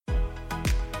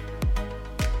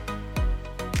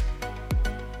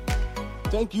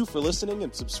Thank you for listening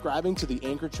and subscribing to the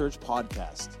Anchor Church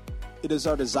podcast. It is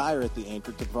our desire at the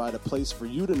Anchor to provide a place for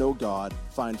you to know God,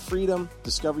 find freedom,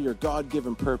 discover your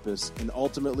God-given purpose, and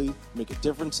ultimately make a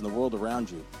difference in the world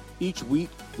around you. Each week,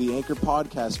 the Anchor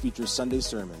podcast features Sunday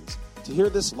sermons. To hear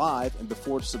this live and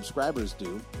before subscribers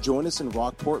do, join us in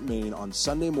Rockport, Maine on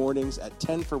Sunday mornings at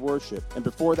 10 for worship and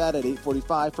before that at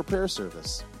 8:45 for prayer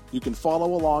service. You can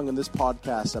follow along in this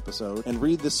podcast episode and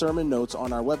read the sermon notes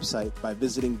on our website by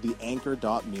visiting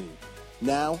theanchor.me.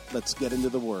 Now, let's get into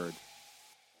the Word.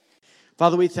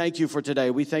 Father, we thank you for today.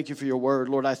 We thank you for your word.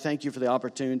 Lord, I thank you for the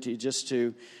opportunity just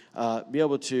to be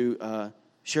able to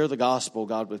share the gospel,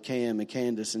 God, with Cam and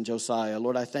Candace and Josiah.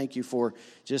 Lord, I thank you for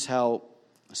just how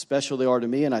special they are to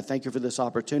me, and I thank you for this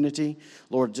opportunity.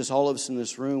 Lord, just all of us in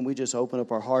this room, we just open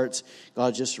up our hearts,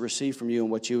 God, just to receive from you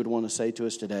and what you would want to say to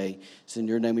us today. It's in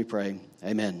your name we pray.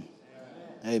 Amen.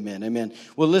 Amen. Amen.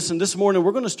 Well, listen, this morning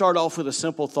we're going to start off with a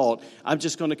simple thought. I'm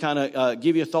just going to kind of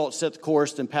give you a thought, set the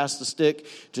course, then pass the stick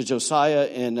to Josiah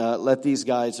and let these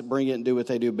guys bring it and do what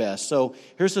they do best. So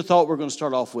here's the thought we're going to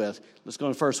start off with. Let's go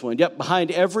to the first one. Yep,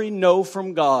 behind every no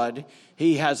from God,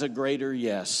 he has a greater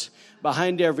yes.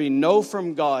 Behind every no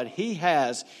from God, he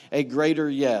has a greater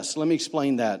yes. Let me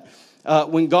explain that.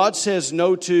 When God says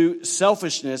no to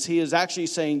selfishness, he is actually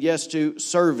saying yes to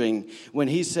serving. When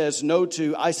he says no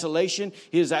to isolation,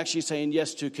 he is actually saying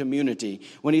yes to community.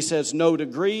 When he says no to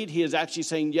greed, he is actually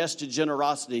saying yes to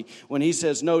generosity. When he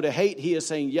says no to hate, he is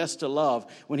saying yes to love.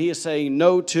 When he is saying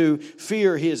no to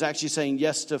fear, he is actually saying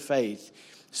yes to faith.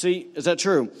 See, is that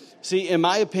true? See, in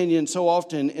my opinion, so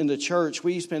often in the church,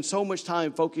 we spend so much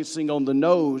time focusing on the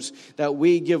no's that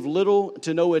we give little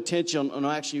to no attention on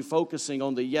actually focusing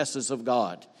on the yeses of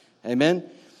God. Amen?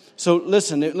 So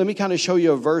listen, let me kind of show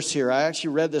you a verse here. I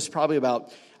actually read this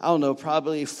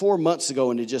probably 4 months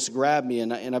ago, and it just grabbed me,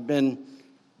 and I've been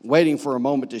waiting for a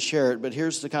moment to share it, but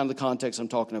here's the kind of the context I'm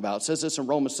talking about. It says this in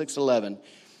Romans 6:11.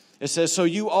 It says, so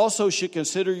you also should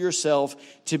consider yourself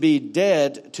to be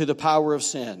dead to the power of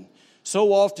sin.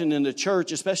 So often in the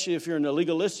church, especially if you're in a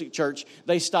legalistic church,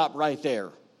 they stop right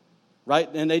there, right?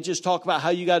 And they just talk about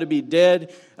how you got to be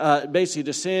dead basically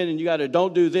to sin, and you got to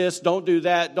don't do this, don't do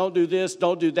that, don't do this,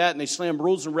 don't do that, and they slam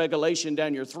rules and regulation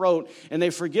down your throat, and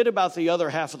they forget about the other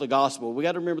half of the gospel. We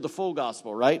got to remember the full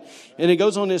gospel, right? And it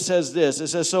goes on and it says this. It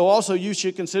says, so also you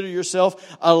should consider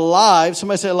yourself alive.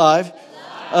 Somebody say alive.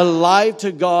 Alive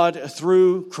to God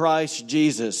through Christ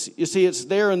Jesus. You see, it's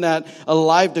there in that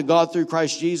alive to God through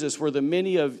Christ Jesus where the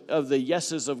many of the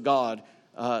yeses of God,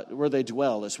 where they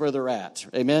dwell. It's where they're at.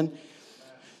 Amen?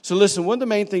 So listen, one of the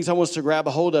main things I want us to grab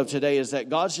a hold of today is that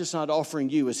God's just not offering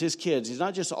you as his kids. He's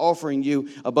not just offering you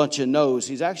a bunch of no's.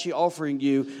 He's actually offering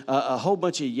you a whole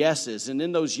bunch of yeses. And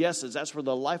in those yeses, that's where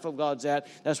the life of God's at.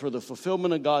 That's where the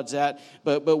fulfillment of God's at.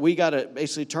 But we got to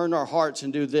basically turn our hearts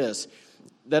and do this.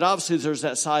 That obviously there's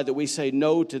that side that we say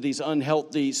no to these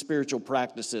unhealthy spiritual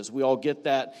practices. We all get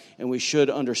that, and we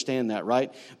should understand that,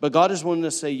 right? But God is wanting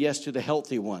us to say yes to the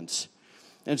healthy ones.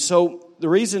 And so the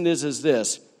reason is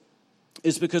this.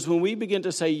 Is because when we begin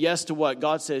to say yes to what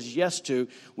God says yes to,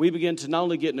 we begin to not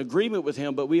only get in agreement with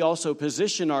him, but we also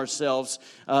position ourselves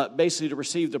basically to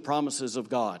receive the promises of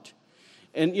God.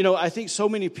 And, you know, I think so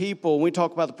many people, when we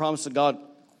talk about the promise of God,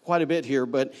 quite a bit here,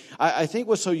 but I think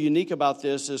what's so unique about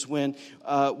this is when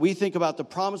we think about the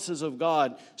promises of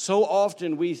God, so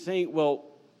often we think, well,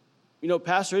 you know,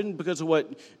 Pastor, isn't because of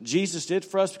what Jesus did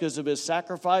for us, because of his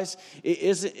sacrifice,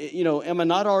 am I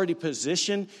not already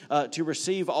positioned to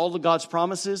receive all of God's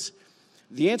promises?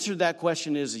 The answer to that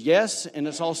question is yes, and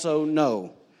it's also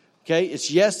no. Okay, it's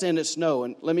yes and it's no,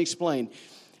 and let me explain.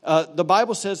 The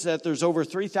Bible says that there's over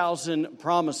 3,000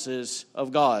 promises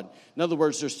of God. In other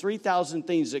words, there's 3,000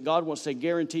 things that God wants to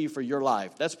guarantee for your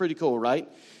life. That's pretty cool, right?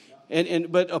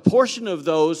 But a portion of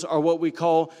those are what we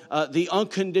call the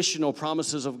unconditional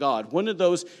promises of God. One of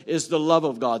those is the love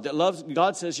of God.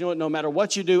 God says, you know what, no matter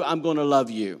what you do, I'm going to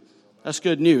love you. That's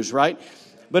good news, right?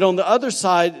 But on the other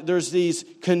side, there's these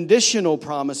conditional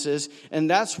promises, and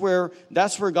that's where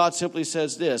God simply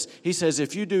says this. He says,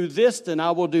 if you do this, then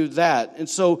I will do that. And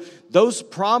so those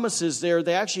promises there,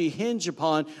 they actually hinge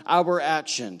upon our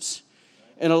actions.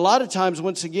 And a lot of times,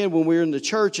 once again, when we're in the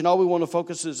church and all we want to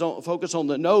focus on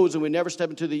the no's and we never step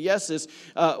into the yeses,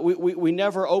 we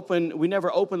never open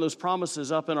those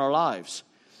promises up in our lives.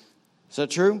 Is that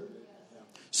true?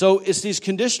 So it's these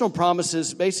conditional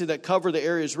promises basically that cover the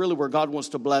areas really where God wants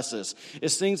to bless us.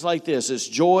 It's things like this. It's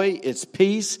joy, it's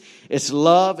peace, it's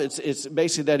love. It's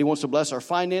basically that he wants to bless our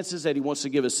finances, that he wants to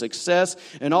give us success,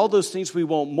 and all those things we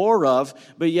want more of.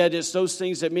 But yet it's those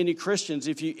things that many Christians,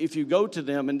 if you go to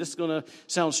them, and this is going to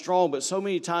sound strong, but so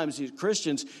many times these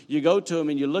Christians, you go to them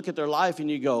and you look at their life and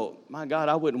you go, my God,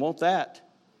 I wouldn't want that.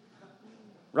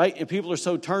 Right? And people are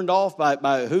so turned off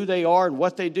by who they are and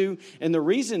what they do. And the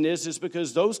reason is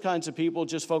because those kinds of people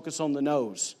just focus on the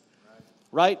no's.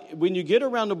 Right? When you get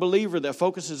around a believer that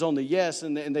focuses on the yes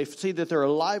and they see that they're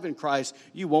alive in Christ,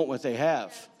 you want what they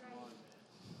have.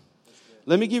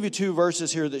 Let me give you 2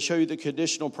 verses here that show you the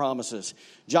conditional promises.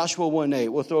 Joshua 1:8.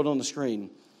 We'll throw it on the screen.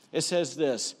 It says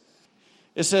this.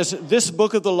 It says, this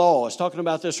book of the law, it's talking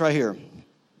about this right here,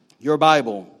 your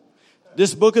Bible.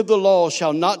 This book of the law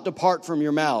shall not depart from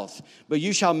your mouth, but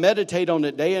you shall meditate on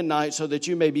it day and night so that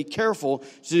you may be careful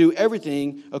to do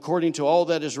everything according to all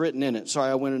that is written in it.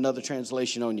 Sorry, I went another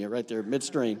translation on you right there,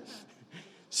 midstream.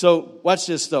 So watch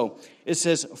this, though. It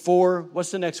says, for,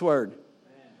 what's the next word?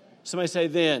 Somebody say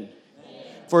then.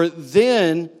 For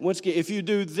then, once again, if you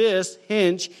do this,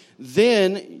 hinge,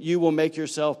 then you will make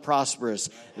yourself prosperous.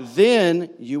 Then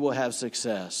you will have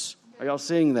success. Are y'all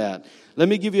seeing that? Let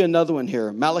me give you another one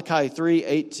here. Malachi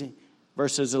 3:8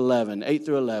 verses 11, 8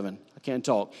 through 11. I can't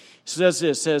talk. It says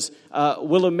this, it says,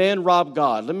 will a man rob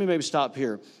God? Let me maybe stop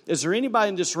here. Is there anybody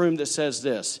in this room that says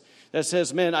this? That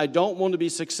says, man, I don't want to be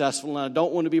successful and I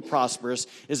don't want to be prosperous.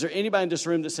 Is there anybody in this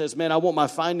room that says, man, I want my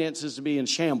finances to be in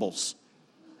shambles?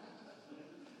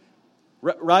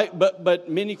 Right? But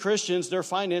many Christians, their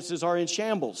finances are in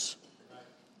shambles.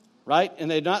 Right? And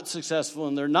they're not successful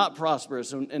and they're not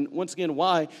prosperous. And once again,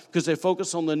 why? Because they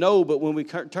focus on the no. But when we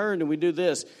turn and we do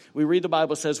this, we read the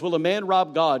Bible, it says, will a man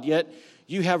rob God? Yet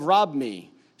you have robbed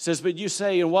me. It says, but you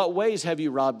say, in what ways have you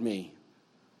robbed me?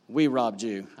 We robbed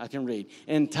you. I can read.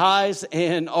 In tithes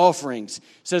and offerings. It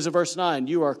says in verse 9,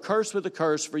 you are cursed with a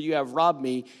curse, for you have robbed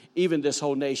me, even this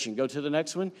whole nation. Go to the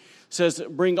next one. It says,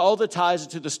 bring all the tithes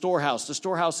into the storehouse. The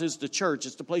storehouse is the church.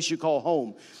 It's the place you call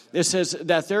home. It says,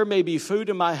 that there may be food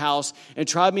in my house, and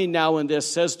try me now in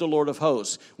this, says the Lord of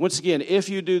hosts. Once again, if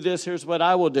you do this, here's what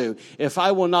I will do. If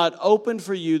I will not open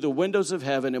for you the windows of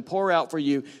heaven and pour out for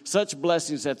you such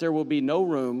blessings that there will be no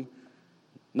room,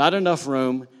 not enough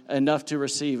room, enough to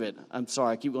receive it. I'm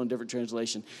sorry, I keep going different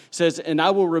translation. It says, and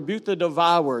I will rebuke the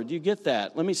devourer. Do you get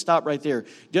that? Let me stop right there. Do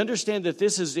you understand that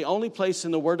this is the only place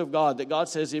in the Word of God that God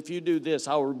says, if you do this,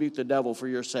 I will rebuke the devil for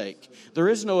your sake? There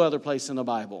is no other place in the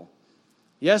Bible.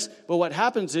 Yes, but what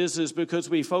happens is because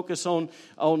we focus we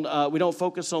don't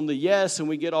focus on the yes and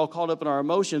we get all caught up in our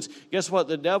emotions, guess what?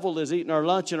 The devil is eating our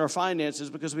lunch and our finances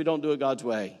because we don't do it God's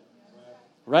way.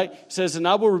 Right? It says, and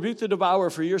I will rebuke the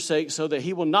devourer for your sake, so that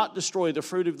he will not destroy the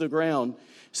fruit of the ground.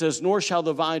 It says, nor shall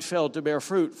the vine fail to bear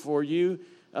fruit for you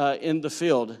in the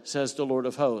field, says the Lord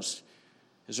of hosts.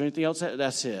 Is there anything else?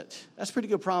 That's it. That's a pretty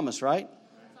good promise, right?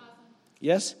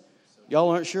 Yes? Y'all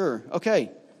aren't sure.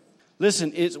 Okay.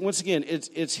 Listen, once again,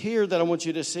 it's here that I want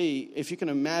you to see, if you can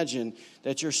imagine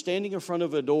that you're standing in front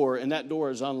of a door and that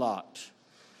door is unlocked.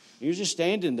 You're just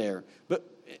standing there.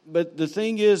 But the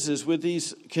thing is with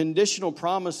these conditional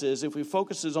promises, if we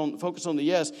focus on the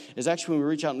yes, is actually when we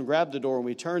reach out and grab the door and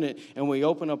we turn it and we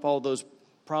open up all those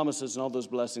promises and all those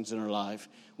blessings in our life.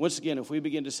 Once again, if we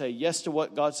begin to say yes to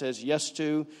what God says yes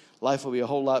to, life will be a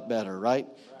whole lot better, right?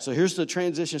 So here's the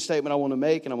transition statement I want to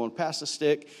make, and I want to pass the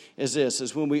stick,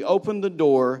 is when we open the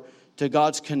door to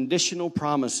God's conditional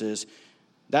promises,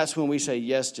 that's when we say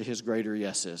yes to his greater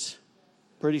yeses.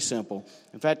 Pretty simple.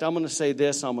 In fact, I'm going to say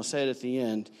this, and I'm going to say it at the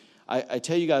end. I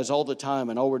tell you guys all the time,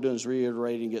 and all we're doing is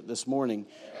reiterating it this morning.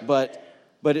 But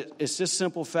it's this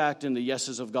simple fact in the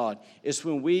yeses of God. It's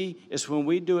when we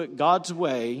do it God's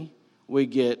way, we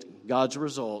get God's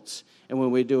results. And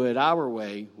when we do it our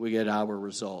way, we get our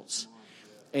results.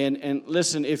 And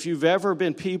listen, if you've ever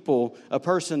been a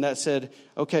person that said,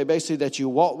 okay, basically that you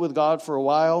walked with God for a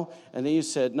while, and then you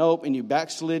said nope, and you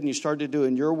backslid and you started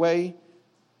doing your way,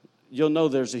 you'll know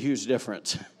there's a huge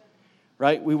difference,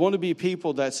 right? We want to be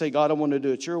people that say, God, I want to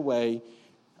do it your way.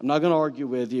 I'm not going to argue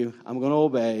with you. I'm going to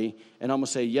obey, and I'm going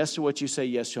to say yes to what you say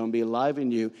yes to. I'm going to be alive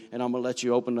in you, and I'm going to let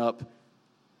you open up,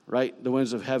 right, the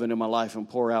windows of heaven in my life and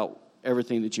pour out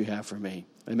everything that you have for me.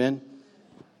 Amen?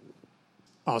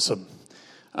 Awesome.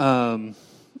 Well,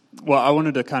 I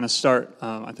wanted to kind of start,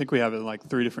 I think we have it in like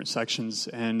 3 different sections,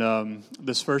 and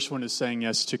this first one is saying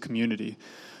yes to community.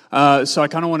 So I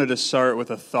kind of wanted to start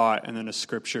with a thought and then a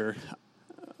scripture.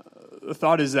 The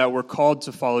thought is that we're called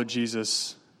to follow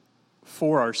Jesus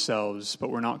for ourselves, but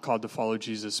we're not called to follow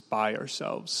Jesus by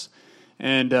ourselves.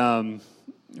 And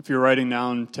if you're writing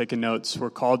down, taking notes, we're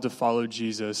called to follow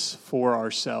Jesus for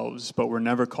ourselves, but we're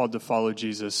never called to follow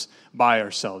Jesus by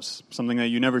ourselves. Something that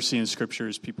you never see in Scripture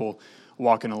is people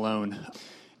walking alone.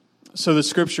 So the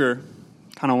Scripture,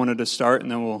 kind of wanted to start,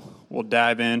 and then we'll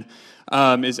dive in,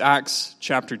 is Acts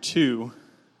chapter 2,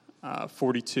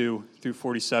 42 through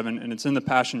 47, and it's in the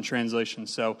Passion Translation,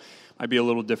 so it might be a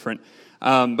little different.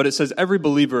 But it says, every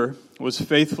believer was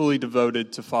faithfully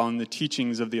devoted to following the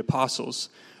teachings of the apostles.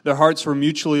 Their hearts were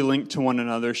mutually linked to one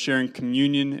another, sharing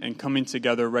communion and coming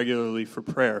together regularly for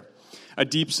prayer. A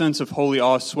deep sense of holy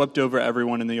awe swept over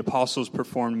everyone, and the apostles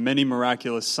performed many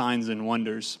miraculous signs and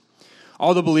wonders.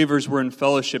 All the believers were in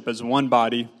fellowship as one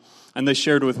body, and they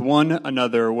shared with one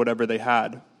another whatever they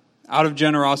had. Out of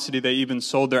generosity, they even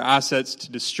sold their assets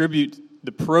to distribute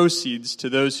the proceeds to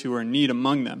those who were in need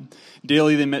among them.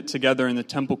 Daily they met together in the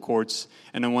temple courts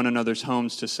and in one another's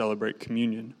homes to celebrate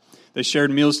communion. They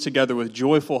shared meals together with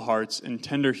joyful hearts and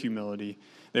tender humility.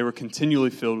 They were continually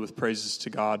filled with praises to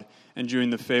God, enjoying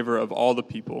the favor of all the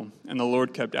people. And the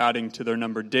Lord kept adding to their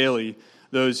number daily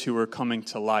those who were coming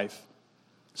to life.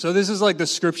 So this is like the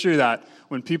scripture that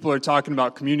when people are talking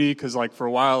about community, because like for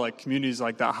a while, like community is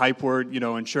like that hype word,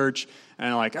 in church,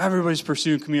 and like everybody's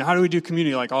pursuing community. How do we do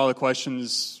community? Like all the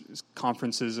questions,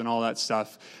 conferences, and all that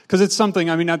stuff. Because it's something,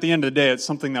 at the end of the day, it's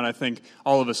something that I think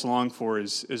all of us long for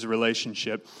is a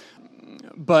relationship.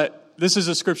 But this is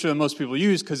a scripture that most people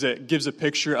use because it gives a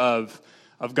picture of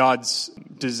God's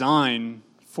design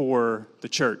for the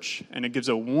church, and it gives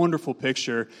a wonderful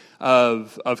picture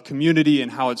of community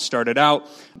and how it started out.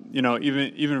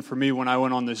 Even for me, when I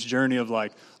went on this journey of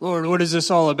like, Lord, what is this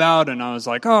all about? And I was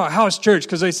like, house church,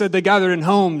 because they said they gathered in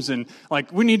homes, and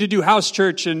like we need to do house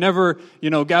church and never,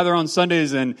 gather on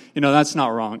Sundays, and that's not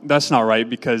wrong. That's not right,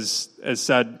 because as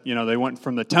said, they went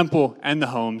from the temple and the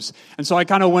homes, and so I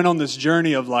kind of went on this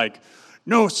journey of like,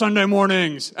 no Sunday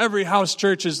mornings, every house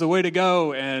church is the way to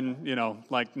go. And, no,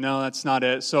 that's not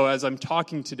it. So as I'm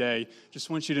talking today,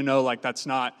 just want you to know, that's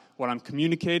not what I'm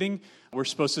communicating. We're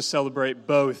supposed to celebrate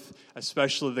both,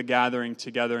 especially the gathering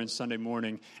together on Sunday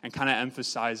morning, and kind of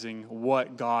emphasizing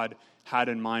what God had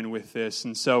in mind with this.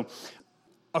 And so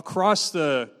across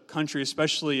the country,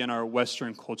 especially in our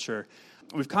Western culture,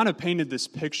 we've kind of painted this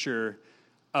picture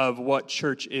of what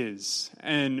church is,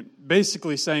 and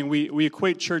basically saying we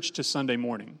equate church to Sunday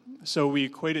morning. So we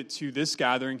equate it to this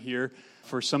gathering here.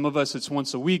 For some of us, it's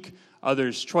once a week,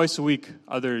 others twice a week,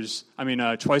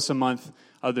 twice a month,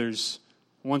 others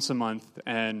once a month,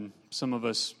 and some of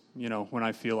us, when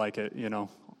I feel like it,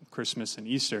 Christmas and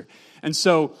Easter. And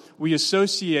so we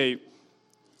associate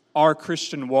our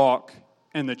Christian walk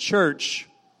and the church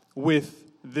with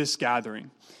this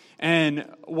gathering. And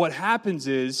what happens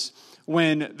is,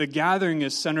 when the gathering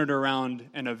is centered around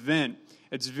an event,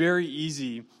 it's very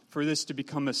easy for this to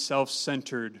become a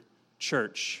self-centered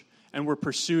church. And we're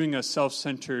pursuing a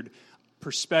self-centered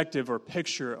perspective or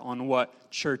picture on what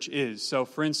church is. So,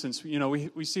 for instance,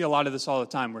 we see a lot of this all the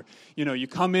time where, you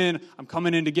come in, I'm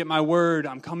coming in to get my word,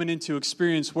 I'm coming in to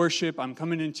experience worship, I'm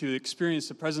coming in to experience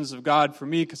the presence of God for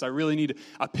me because I really need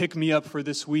a pick-me-up for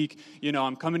this week.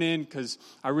 I'm coming in because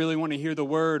I really want to hear the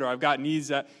word, or I've got needs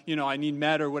that, I need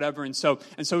met or whatever. And so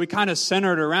we kind of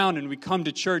center it around, and we come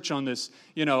to church on this,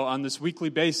 on this weekly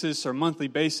basis or monthly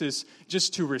basis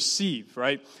just to receive,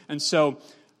 right? And so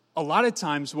a lot of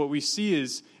times what we see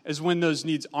is when those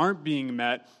needs aren't being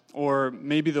met, or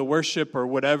maybe the worship or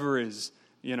whatever is,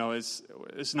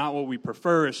 it's not what we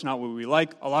prefer, it's not what we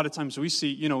like. A lot of times we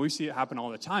see it happen all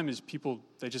the time is people,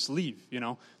 they just leave,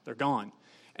 they're gone.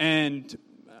 And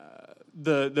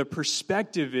the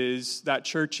perspective is that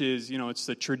church is, it's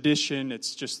the tradition,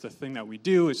 it's just the thing that we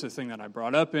do, it's the thing that I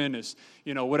brought up in, it's,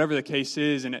 whatever the case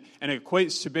is, and it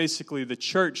equates to basically the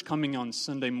church coming on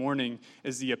Sunday morning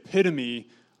is the epitome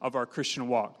of our Christian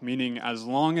walk, meaning as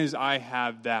long as I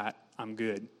have that, I'm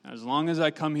good. As long as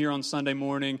I come here on Sunday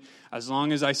morning, as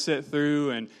long as I sit through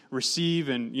and receive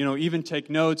and, even take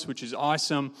notes, which is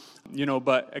awesome,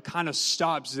 but it kind of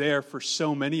stops there for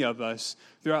so many of us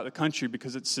throughout the country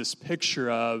because it's this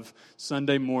picture of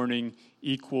Sunday morning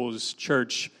equals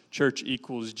church, church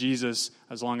equals Jesus.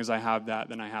 As long as I have that,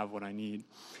 then I have what I need.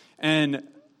 And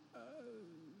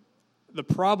the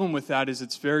problem with that is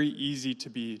it's very easy to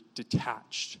be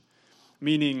detached.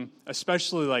 Meaning,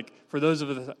 especially like for those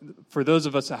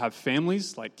of us that have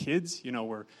families, like kids,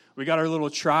 we got our little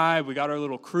tribe, we got our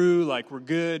little crew, like we're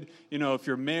good. If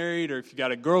you're married or if you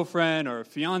got a girlfriend or a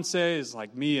fiance, it's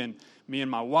like me and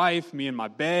my wife, me and my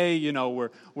bae,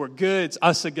 we're good. It's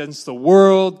us against the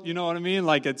world. You know what I mean?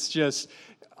 Like it's just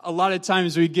a lot of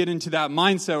times we get into that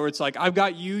mindset where it's like, I've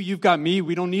got you, you've got me,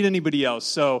 we don't need anybody else.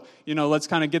 So, let's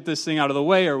kind of get this thing out of the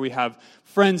way. Or we have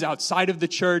friends outside of the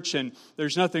church, and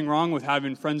there's nothing wrong with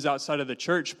having friends outside of the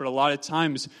church. But a lot of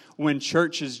times when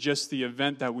church is just the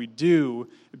event that we do,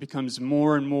 it becomes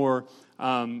more and more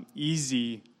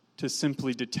easy to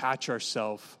simply detach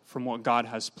ourselves from what God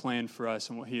has planned for us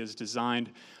and what He has designed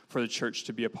for the church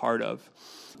to be a part of.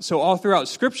 So all throughout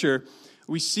Scripture,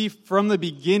 we see from the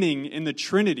beginning in the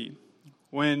Trinity,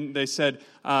 when they said,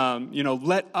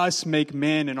 let us make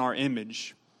man in our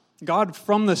image. God,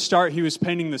 from the start, He was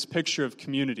painting this picture of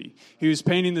community. He was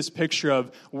painting this picture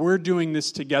of, we're doing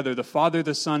this together, the Father,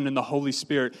 the Son, and the Holy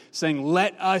Spirit, saying,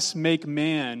 let us make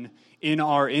man in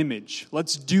our image.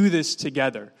 Let's do this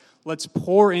together. Let's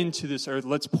pour into this earth.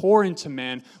 Let's pour into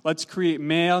man. Let's create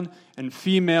male and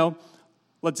female.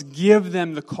 Let's give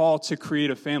them the call to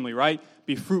create a family, right?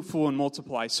 Be fruitful and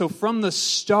multiply. So from the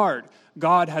start,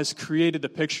 God has created the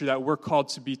picture that we're called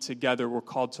to be together. We're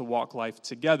called to walk life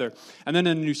together. And then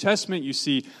in the New Testament, you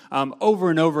see over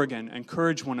and over again,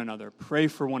 encourage one another, pray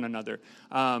for one another,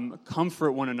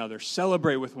 comfort one another,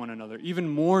 celebrate with one another, even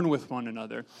mourn with one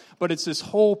another. But it's this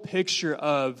whole picture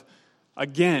of,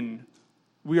 again,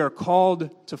 we are called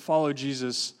to follow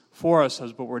Jesus for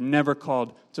ourselves, but we're never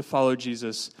called to follow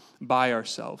Jesus by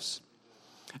ourselves.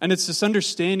 And it's this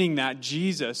understanding that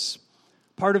Jesus,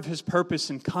 part of His purpose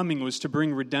in coming was to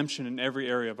bring redemption in every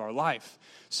area of our life.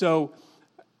 So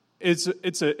it's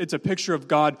a picture of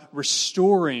God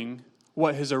restoring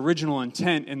what His original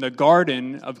intent in the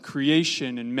garden of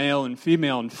creation and male and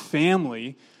female and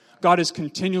family. God is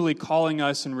continually calling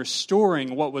us and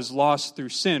restoring what was lost through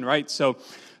sin, right?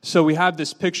 So we have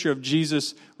this picture of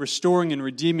Jesus restoring and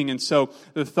redeeming. And so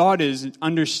the thought is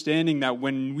understanding that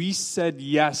when we said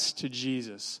yes to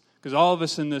Jesus, because all of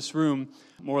us in this room,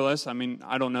 more or less, I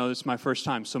don't know, this is my first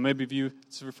time. So maybe if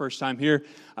it's your first time here,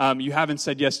 you haven't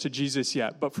said yes to Jesus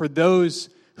yet. But for those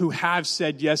who have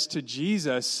said yes to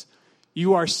Jesus,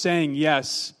 you are saying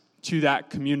yes to that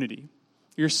community.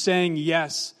 You're saying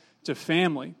yes to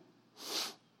family.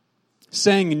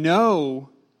 Saying no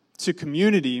to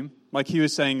community, like he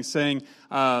was saying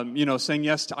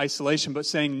yes to isolation, but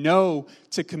saying no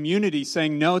to community,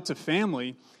 saying no to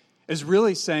family, is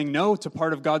really saying no to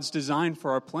part of God's design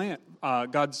for our plan,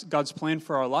 God's plan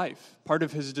for our life, part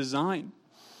of His design.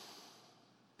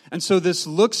 And so this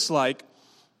looks like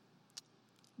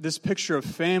this picture of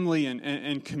family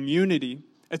and community.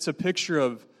 It's a picture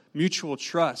of mutual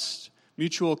trust,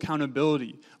 mutual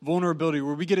accountability, vulnerability,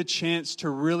 where we get a chance to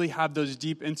really have those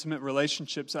deep, intimate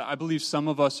relationships that I believe some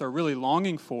of us are really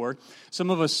longing for. Some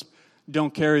of us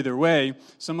don't care either way.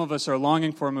 Some of us are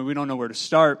longing for them and we don't know where to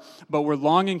start. But we're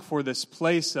longing for this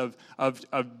place of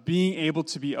being able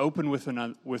to be open with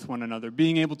one another,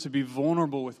 being able to be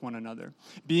vulnerable with one another,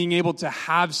 being able to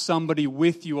have somebody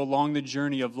with you along the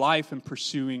journey of life and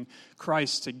pursuing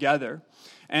Christ together.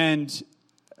 And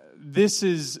this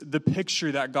is the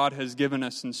picture that God has given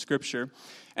us in Scripture.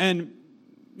 And,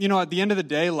 at the end of the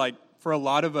day, for a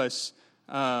lot of us,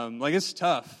 it's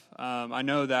tough. I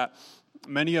know that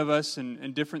many of us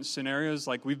in different scenarios,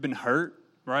 we've been hurt,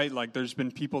 right? There's been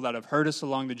people that have hurt us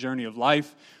along the journey of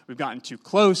life. We've gotten too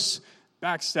close,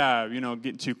 backstab,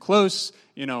 get too close,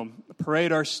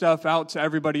 parade our stuff out to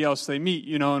everybody else they meet,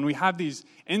 and we have these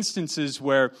instances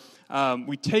where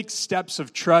we take steps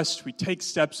of trust, we take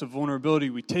steps of vulnerability,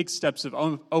 we take steps of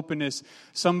openness.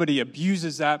 Somebody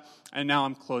abuses that, and now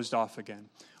I'm closed off again.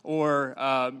 Or,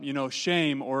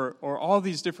 shame, or all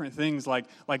these different things, like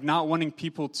not wanting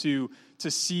people to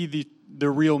see the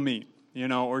real me,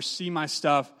 or see my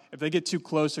stuff. If they get too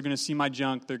close, they're going to see my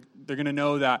junk. They're going to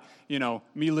know that,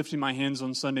 me lifting my hands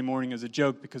on Sunday morning is a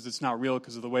joke because it's not real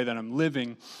because of the way that I'm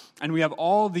living. And we have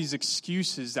all these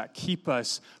excuses that keep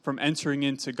us from entering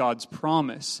into God's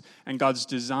promise and God's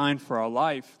design for our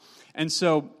life. And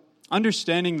so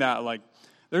understanding that,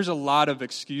 there's a lot of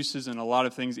excuses and a lot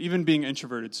of things, even being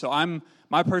introverted. So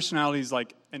my personality is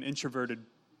like an introverted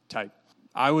type.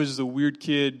 I was the weird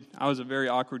kid. I was a very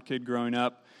awkward kid growing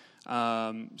up.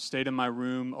 Stayed in my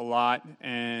room a lot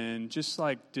and just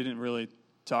didn't really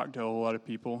talk to a whole lot of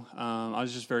people. I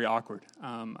was just very awkward.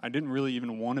 I didn't really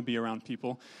even want to be around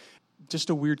people. Just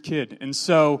a weird kid. And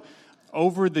so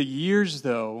over the years,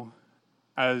 though,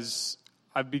 as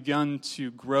I've begun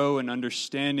to grow an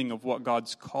understanding of what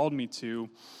God's called me to,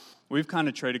 we've kind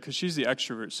of traded, because she's the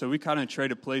extrovert, so we kind of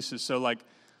traded places. So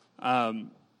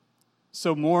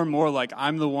so more and more,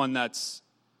 I'm the one that's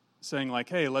saying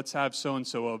hey, let's have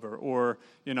so-and-so over, or,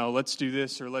 let's do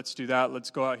this or let's do that. Let's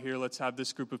go out here. Let's have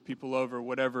this group of people over,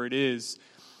 whatever it is.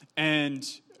 And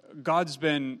God's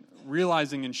been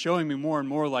realizing and showing me more and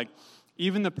more,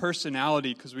 even the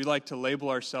personality, because we like to label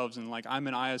ourselves and like, I'm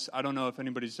an I don't know if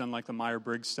anybody's done like the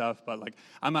Myers-Briggs stuff, but like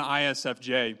I'm an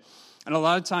ISFJ. And a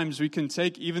lot of times we can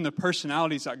take even the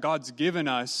personalities that God's given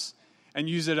us and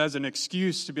use it as an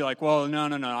excuse to be like, well,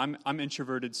 no, I'm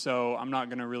introverted, so I'm not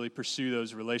going to really pursue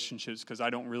those relationships because I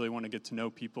don't really want to get to know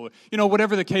people.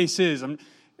 Whatever the case is,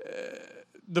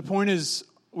 the point is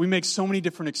we make so many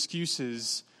different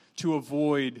excuses to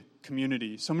avoid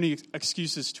community, so many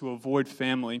excuses to avoid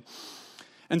family.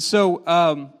 And so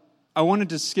I wanted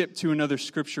to skip to another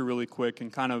scripture really quick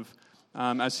and kind of,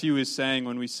 as he was saying,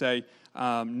 when we say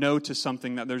no to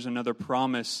something, that there's another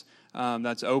promise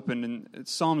that's open. And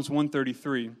it's Psalms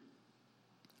 133,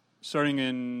 starting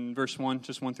in verse 1,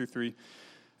 just 1 through 3.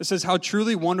 It says, "How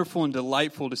truly wonderful and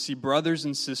delightful to see brothers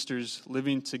and sisters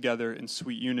living together in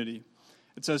sweet unity.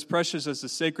 It's as precious as the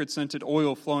sacred scented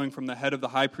oil flowing from the head of the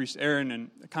high priest Aaron."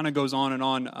 And it kind of goes on and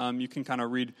on. You can kind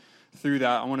of read through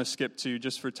that. I want to skip to,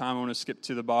 just for time, I want to skip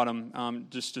to the bottom.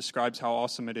 Just describes how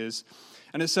awesome it is.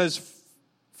 And it says,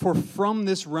 "For from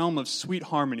this realm of sweet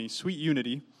harmony, sweet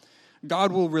unity,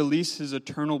 God will release his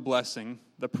eternal blessing,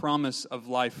 the promise of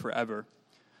life forever.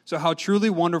 So how truly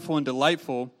wonderful and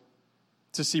delightful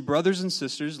to see brothers and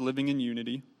sisters living in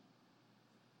unity.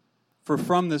 For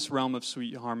from this realm of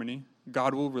sweet harmony,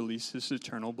 God will release his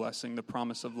eternal blessing, the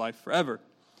promise of life forever."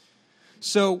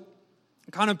 So,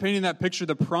 kind of painting that picture,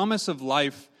 the promise of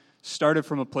life started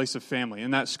from a place of family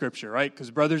in that scripture, right? Because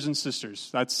brothers and sisters,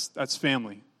 that's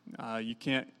family. You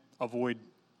can't avoid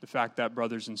the fact that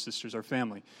brothers and sisters are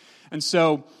family. And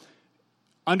so,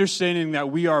 understanding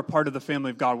that we are a part of the family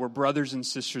of God, we're brothers and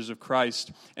sisters of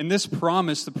Christ. And this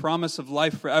promise, the promise of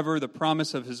life forever, the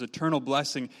promise of his eternal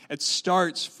blessing, it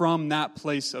starts from that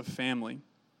place of family.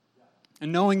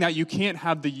 And knowing that you can't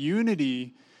have the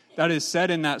unity that is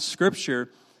said in that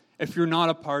scripture if you're not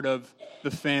a part of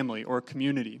the family or a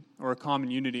community or a common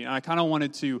unity. And I kind of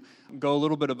wanted to go a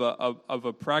little bit of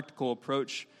a practical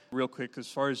approach real quick as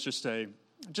far as just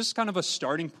kind of a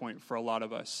starting point for a lot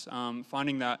of us.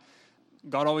 Finding that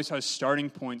God always has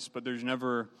starting points, but there's not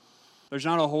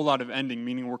a whole lot of ending,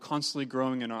 meaning we're constantly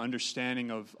growing in our understanding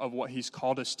of what he's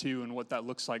called us to and what that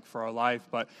looks like for our life.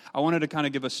 But I wanted to kind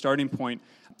of give a starting point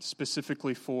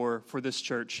specifically for this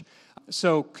church.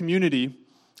 So community,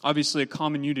 obviously a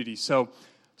common unity. So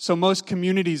most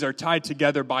communities are tied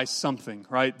together by something,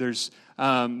 right? There's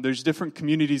different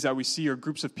communities that we see or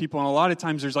groups of people, and a lot of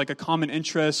times there's like a common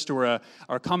interest or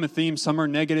a common theme. Some are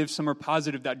negative, some are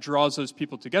positive, that draws those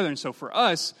people together. And so for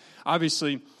us,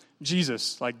 obviously,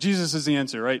 Jesus is the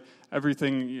answer, right?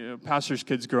 Everything, pastors'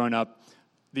 kids growing up,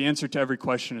 the answer to every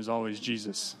question is always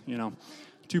Jesus.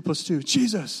 2 + 2,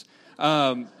 Jesus.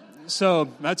 So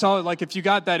that's all, like if you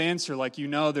got that answer,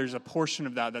 there's a portion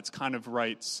of that's kind of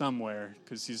right somewhere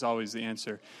because he's always the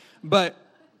answer. But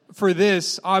for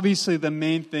this, obviously the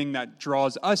main thing that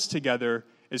draws us together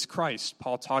is Christ.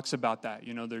 Paul talks about that.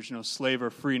 There's no slave or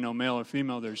free, no male or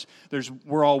female.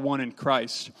 We're all one in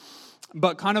Christ.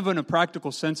 But kind of in a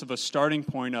practical sense of a starting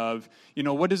point of,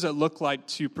 what does it look like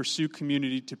to pursue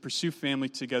community, to pursue family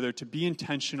together, to be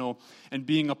intentional and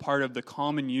being a part of the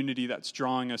common unity that's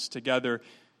drawing us together.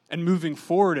 And moving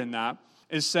forward in that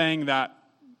is saying that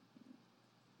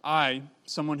I,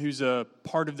 someone who's a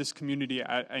part of this community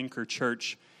at Anchor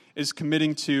Church, is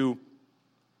committing to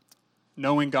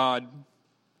knowing God,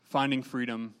 finding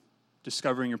freedom,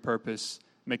 discovering your purpose,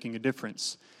 making a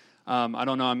difference. I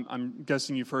don't know, I'm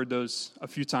guessing you've heard those a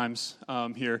few times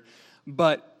here.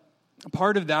 But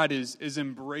part of that is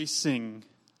embracing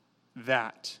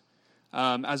that.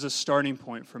 As a starting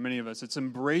point for many of us. It's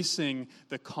embracing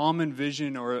the common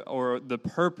vision or the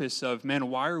purpose of, man,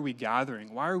 why are we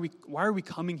gathering? Why are we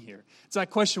coming here? It's that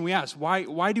question we ask.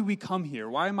 Why do we come here?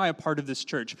 Why am I a part of this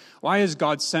church? Why has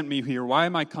God sent me here? Why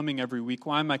am I coming every week?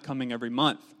 Why am I coming every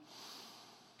month?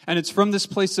 And it's from this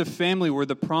place of family where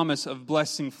the promise of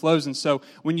blessing flows. And so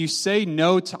when you say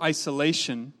no to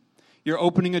isolation, you're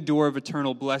opening a door of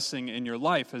eternal blessing in your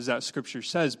life, as that scripture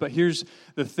says. But here's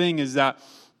the thing is that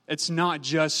it's not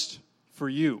just for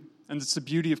you. And it's the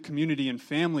beauty of community and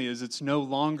family is it's no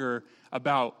longer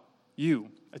about you.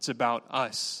 It's about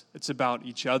us. It's about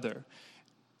each other.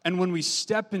 And when we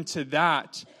step into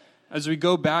that, as we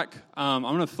go back, I'm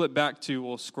going to flip back to,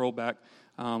 we'll scroll back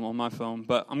on my phone,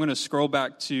 but I'm going to scroll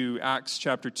back to Acts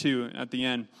chapter 2 at the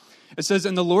end. It says,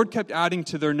 "And the Lord kept adding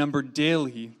to their number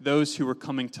daily those who were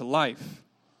coming to life."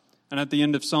 And at the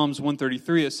end of Psalms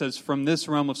 133, it says, "From this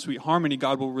realm of sweet harmony,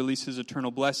 God will release his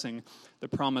eternal blessing, the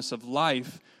promise of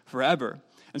life forever."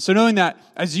 And so knowing that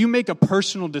as you make a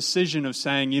personal decision of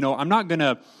saying, I'm not going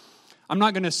I'm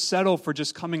not going to settle for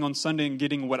just coming on Sunday and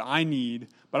getting what I need,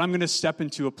 but I'm going to step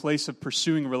into a place of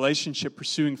pursuing relationship,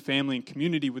 pursuing family and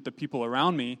community with the people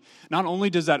around me. Not only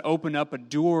does that open up a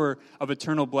door of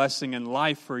eternal blessing and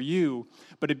life for you,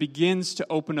 but it begins to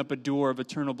open up a door of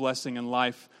eternal blessing and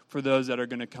life for those that are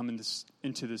going to come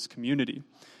into this community.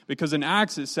 Because in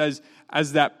Acts it says,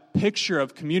 as that picture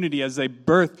of community, as they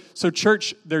birth, so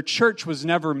their church was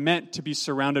never meant to be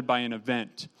surrounded by an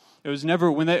event. It was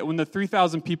never, when the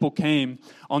 3,000 people came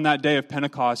on that day of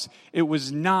Pentecost, it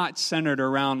was not centered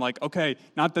around like, okay,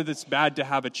 not that it's bad to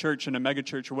have a church and a mega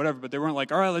church or whatever, but they weren't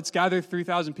like, all right, let's gather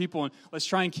 3,000 people and let's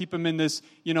try and keep them in this,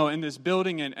 in this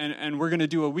building and we're going to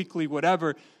do a weekly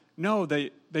whatever. No, they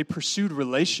pursued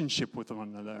relationship with one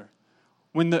another.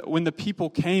 When the people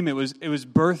came, it was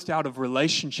birthed out of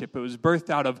relationship. It was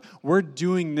birthed out of, we're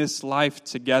doing this life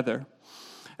together.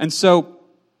 And so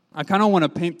I kind of want to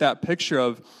paint that picture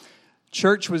of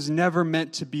church was never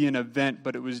meant to be an event,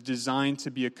 but it was designed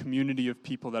to be a community of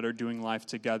people that are doing life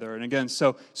together. And again,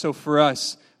 so for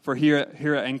us, for here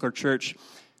at Anchor Church,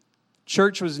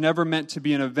 church was never meant to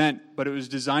be an event, but it was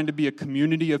designed to be a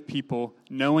community of people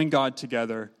knowing God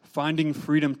together, finding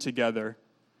freedom together,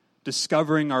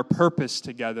 discovering our purpose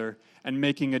together, and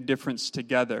making a difference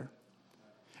together.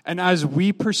 And as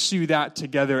we pursue that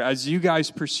together, as you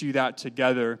guys pursue that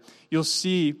together, you'll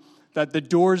see that the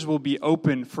doors will be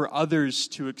open for others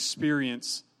to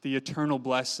experience the eternal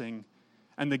blessing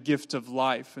and the gift of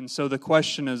life. And so the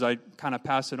question, as I kind of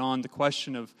pass it on, the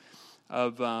question of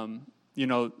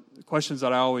questions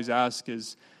that I always ask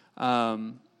is,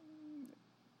 are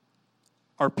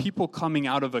people coming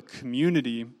out of a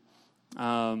community?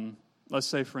 Let's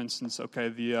say, for instance, okay,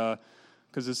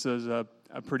 because this is a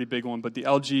pretty big one, but the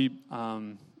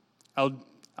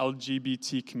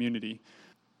LGBT community.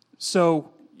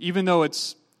 So even though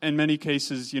it's, in many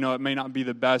cases, it may not be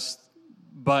the best,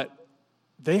 but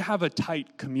they have a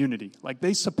tight community. Like,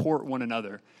 they support one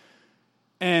another.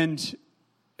 And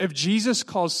if Jesus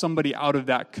calls somebody out of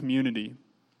that community,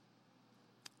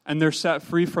 and they're set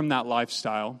free from that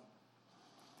lifestyle,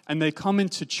 and they come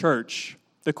into church,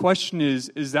 the question is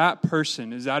that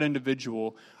person, is that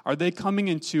individual, are they coming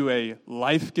into a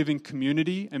life-giving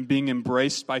community and being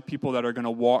embraced by people that are going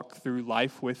to walk through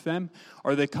life with them?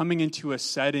 Or are they coming into a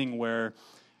setting where,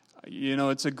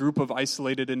 it's a group of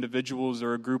isolated individuals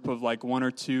or a group of like one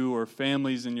or two or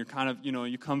families, and you're kind of,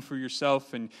 you come for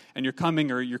yourself and you're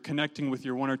coming or you're connecting with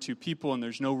your one or two people and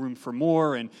there's no room for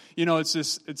more. And, it's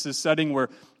this setting where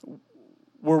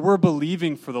we're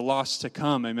believing for the lost to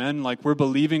come, amen? Like, we're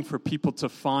believing for people to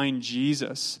find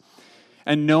Jesus.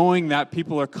 And knowing that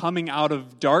people are coming out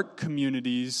of dark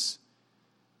communities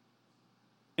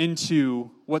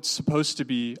into what's supposed to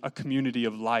be a community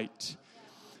of light.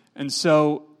 And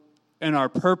so, in our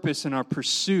purpose and our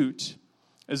pursuit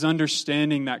is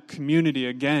understanding that community,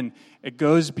 again, it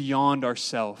goes beyond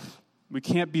ourself. We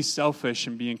can't be selfish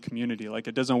and be in community. Like,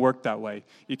 it doesn't work that way.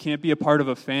 You can't be a part of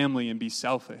a family and be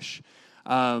selfish.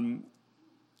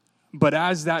 But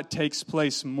as that takes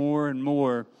place more and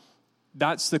more,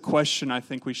 that's the question I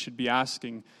think we should be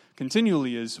asking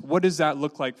continually is, what does that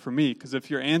look like for me? Because if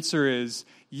your answer is,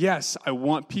 yes, I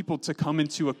want people to come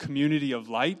into a community of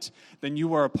light, then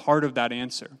you are a part of that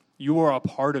answer. You are a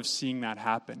part of seeing that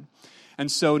happen. And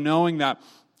so knowing that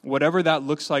whatever that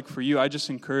looks like for you, I just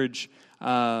encourage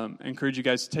you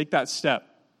guys to take that step.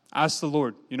 Ask the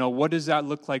Lord, what does that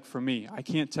look like for me? I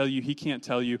can't tell you. He can't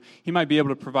tell you. He might be able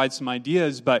to provide some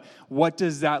ideas, but what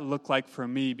does that look like for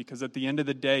me? Because at the end of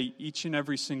the day, each and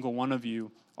every single one of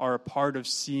you are a part of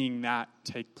seeing that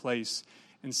take place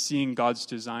and seeing God's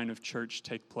design of church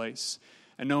take place.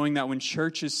 And knowing that when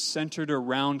church is centered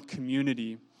around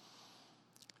community,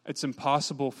 it's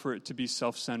impossible for it to be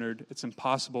self-centered. It's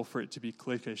impossible for it to be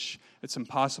cliquish. It's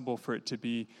impossible for it to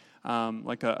be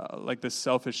like this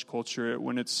selfish culture.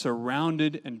 When it's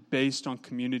surrounded and based on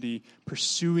community,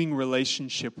 pursuing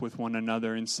relationship with one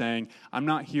another and saying, I'm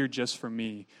not here just for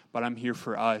me, but I'm here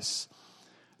for us,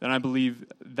 then I believe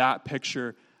that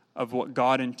picture of what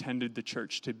God intended the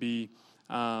church to be,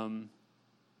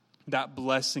 that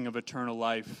blessing of eternal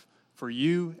life for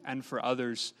you and for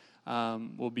others,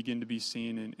 will begin to be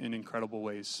seen in incredible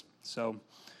ways. So I'm going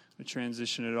to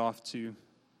transition it off to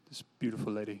this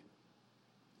beautiful lady.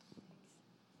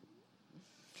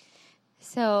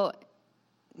 So,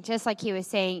 just like he was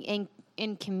saying,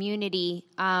 in community,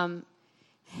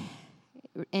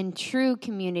 in true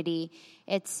community,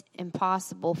 it's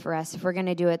impossible for us, if we're going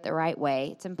to do it the right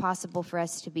way, it's impossible for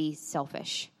us to be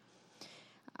selfish.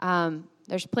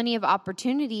 There's plenty of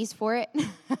opportunities for it,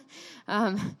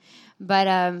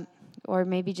 but or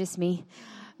maybe just me.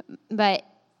 But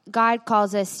God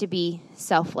calls us to be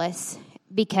selfless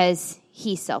because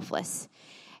he's selfless.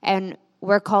 And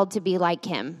we're called to be like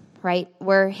him, right?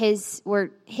 We're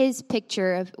the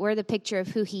picture of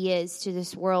who he is to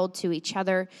this world, to each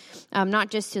other,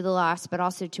 not just to the lost, but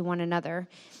also to one another.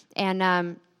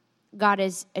 And God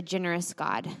is a generous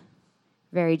God,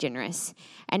 very generous.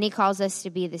 And he calls us to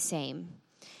be the same.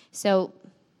 So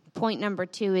point number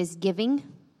 2 is giving.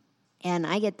 And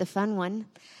I get the fun one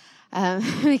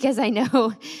because I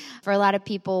know for a lot of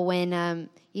people when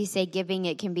you say giving,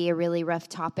 it can be a really rough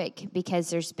topic because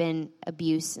there's been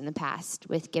abuse in the past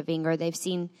with giving, or they've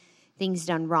seen things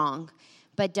done wrong,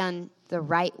 but done the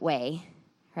right way,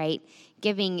 right?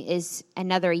 Giving is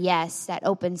another yes that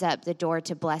opens up the door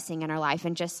to blessing in our life.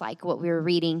 And just like what we were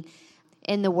reading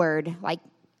in the Word, like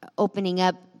opening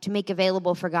up to make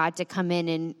available for God to come in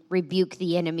and rebuke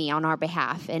the enemy on our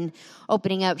behalf, and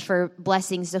opening up for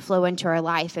blessings to flow into our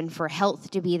life and for health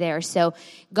to be there. So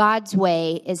God's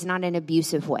way is not an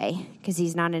abusive way, because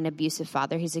he's not an abusive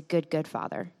father. He's a good, good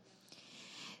father.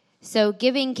 So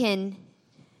giving can,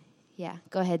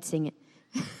 go ahead, sing it.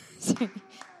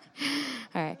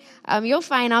 All right. You'll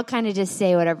find I'll kind of just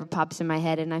say whatever pops in my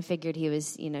head, and I figured he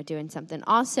was, doing something.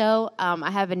 Also,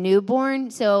 I have a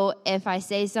newborn, so if I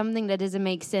say something that doesn't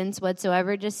make sense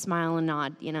whatsoever, just smile and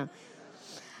nod, All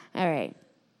right.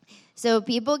 So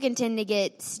people can tend to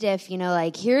get stiff,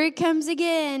 like, here it comes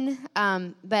again.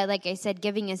 But like I said,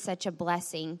 giving is such a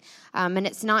blessing. And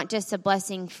it's not just a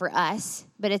blessing for us,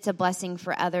 but it's a blessing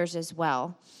for others as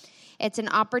well. It's an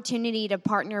opportunity to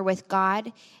partner with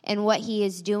God in what he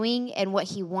is doing and what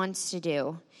he wants to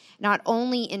do, not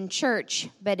only in church,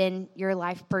 but in your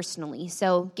life personally.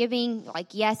 So giving,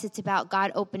 yes, it's about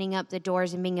God opening up the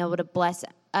doors and being able to bless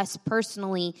us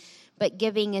personally, but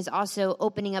giving is also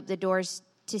opening up the doors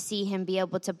to see him be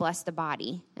able to bless the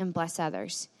body and bless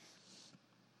others.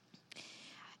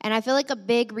 And I feel like a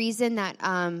big reason that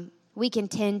we can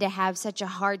tend to have such a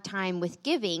hard time with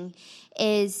giving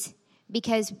is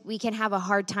because we can have a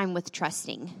hard time with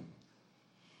trusting.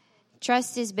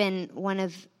 Trust has been one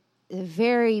of the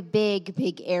very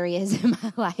big areas in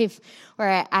my life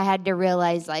where I had to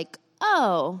realize,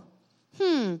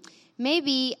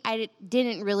 maybe I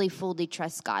didn't really fully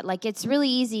trust God. It's really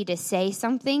easy to say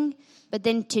something, but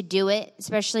then to do it,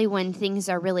 especially when things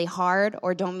are really hard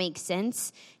or don't make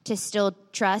sense, to still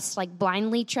trust,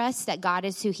 blindly trust that God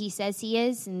is who he says he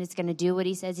is and is going to do what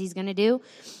he says he's going to do.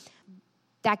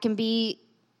 That can be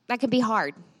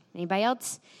hard. Anybody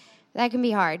else? That can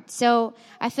be hard. So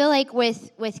I feel like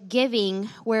with giving,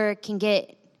 where it can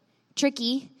get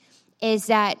tricky is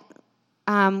that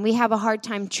we have a hard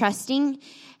time trusting,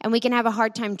 and we can have a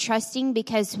hard time trusting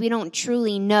because we don't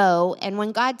truly know. And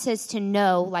when God says to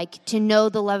know, to know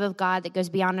the love of God that goes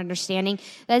beyond understanding,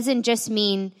 that doesn't just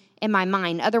mean in my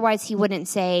mind. Otherwise, he wouldn't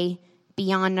say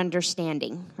beyond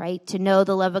understanding, right? To know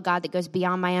the love of God that goes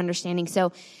beyond my understanding.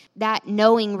 So that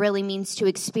knowing really means to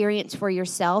experience for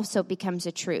yourself, so it becomes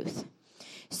a truth.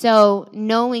 So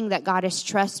knowing that God is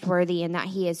trustworthy and that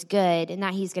he is good and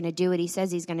that he's going to do what he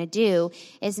says he's going to do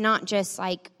is not just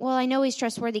I know he's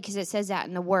trustworthy because it says that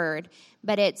in the Word,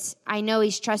 but it's, I know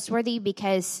he's trustworthy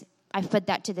because I've put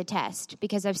that to the test,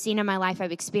 because I've seen in my life,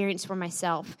 I've experienced for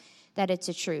myself that it's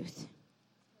a truth.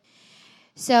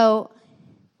 So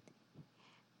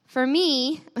for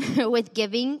me, with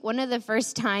giving, one of the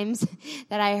first times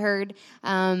that I heard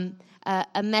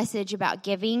a message about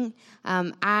giving,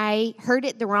 I heard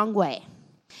it the wrong way.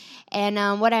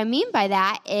 And what I mean by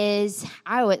that is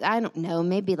I don't know,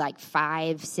 maybe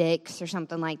 5, 6 or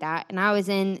something like that. And I was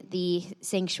in the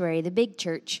sanctuary, the big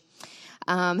church.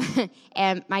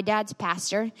 And my dad's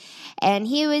pastor. And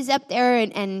he was up there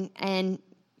and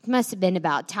must have been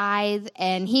about tithe,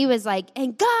 and he was like,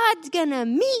 and God's gonna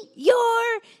meet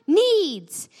your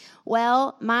needs.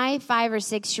 Well, my 5 or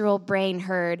 6 year old brain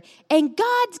heard, and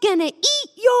God's gonna eat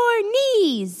your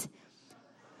knees.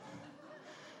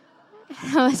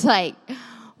 I was like,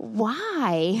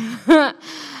 why?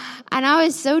 And I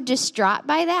was so distraught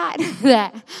by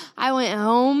that I went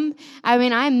home.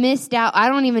 I missed out. I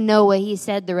don't even know what he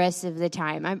said the rest of the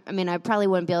time. I probably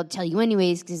wouldn't be able to tell you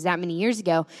anyways because that many years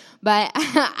ago. But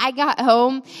I got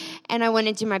home and I went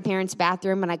into my parents'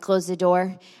 bathroom and I closed the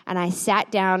door and I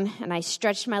sat down and I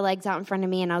stretched my legs out in front of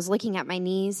me and I was looking at my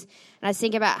knees and I was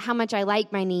thinking about how much I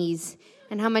like my knees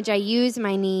and how much I use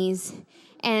my knees.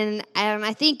 And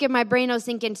I think in my brain I was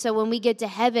thinking, so when we get to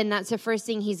heaven, that's the first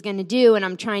thing he's going to do. And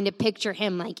I'm trying to picture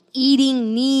him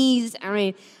eating knees.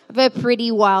 I have a pretty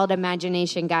wild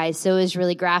imagination, guys. So it was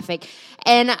really graphic.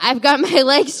 And I've got my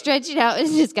legs stretched out.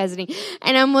 It's disgusting.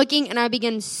 And I'm looking and I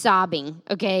begin sobbing,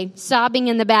 okay? Sobbing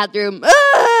in the bathroom.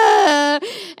 Ah!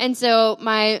 And so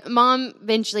my mom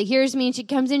eventually hears me, and she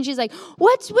comes in. She's like,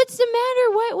 what's the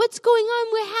matter? What's going on?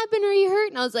 What happened? Are you hurt?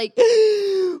 And I was like,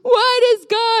 why does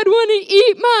God want to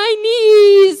eat my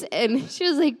knees? And she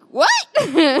was like,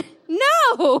 what?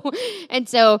 No. And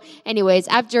so anyways,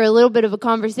 after a little bit of a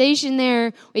conversation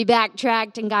there, we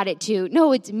backtracked and got it to,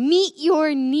 no, it's meet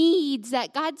your needs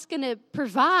that God's going to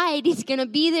provide. He's going to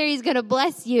be there. He's going to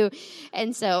bless you.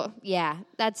 And so, yeah,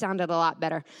 that sounded a lot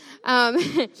better.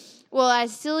 Well,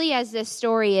 as silly as this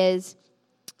story is,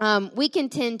 we can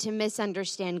tend to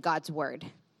misunderstand God's word.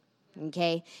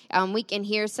 Okay, we can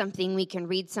hear something, we can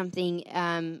read something,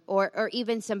 or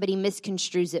even somebody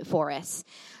misconstrues it for us.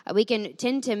 We can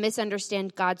tend to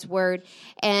misunderstand God's word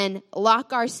and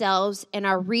lock ourselves and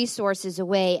our resources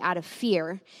away out of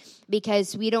fear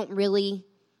because we don't really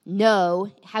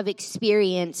have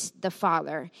experienced the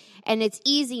Father. And it's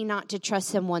easy not to trust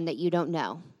someone that you don't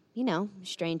know. You know,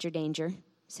 stranger danger.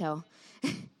 So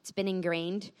it's been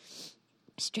ingrained.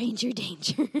 Stranger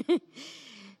danger.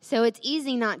 So it's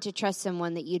easy not to trust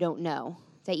someone that you don't know,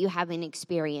 that you haven't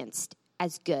experienced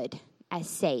as good, as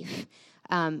safe.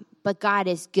 But God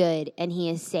is good and he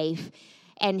is safe.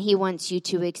 And he wants you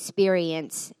to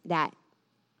experience that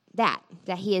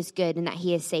he is good and that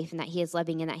he is safe and that he is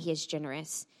loving and that he is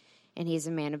generous. And he is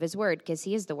a man of his word because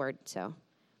he is the word. So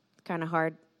it's kind of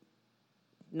hard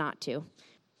not to.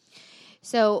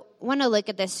 So I want to look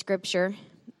at this scripture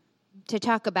to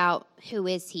talk about who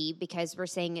is he, because we're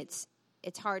saying it's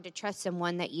hard to trust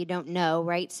someone that you don't know,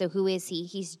 right? So who is he?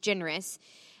 He's generous.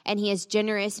 And he is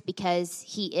generous because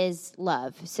he is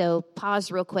love. So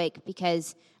pause real quick,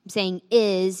 because I'm saying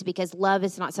is because love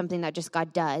is not something that just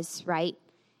God does, right?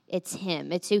 It's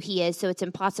him. It's who he is. So it's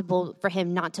impossible for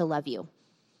him not to love you.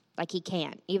 Like he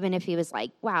can't. Even if he was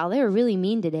like, wow, they were really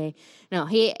mean today. No,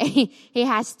 he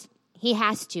has to. He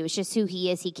has to. It's just who he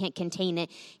is. He can't contain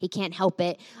it. He can't help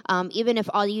it. Even if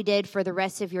all you did for the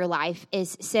rest of your life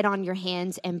is sit on your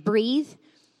hands and breathe,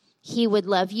 he would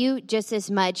love you just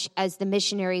as much as the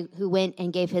missionary who went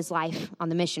and gave his life on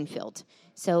the mission field.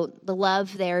 So the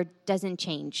love there doesn't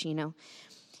change, you know.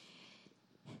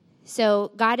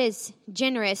 So God is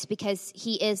generous because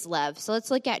he is love. So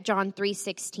let's look at John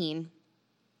 3:16.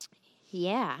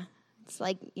 Yeah. It's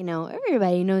like, you know,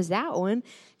 everybody knows that one.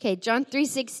 Okay, John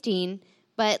 3:16,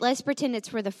 but let's pretend it's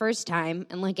for the first time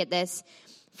and look at this.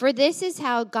 For this is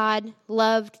how God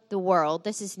loved the world.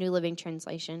 This is New Living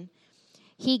Translation.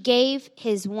 He gave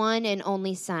his one and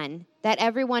only Son, that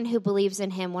everyone who believes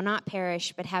in him will not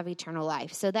perish but have eternal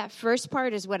life. So that first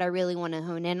part is what I really want to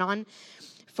hone in on.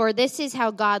 For this is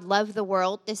how God loved the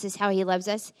world. This is how he loves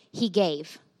us. He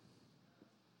gave.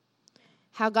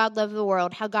 How God loved the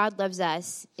world, how God loves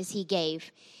us, is he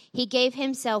gave. He gave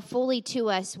himself fully to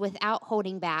us without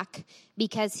holding back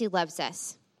because he loves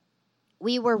us.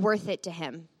 We were worth it to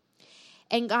him.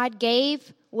 And God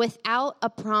gave without a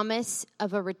promise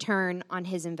of a return on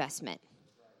his investment.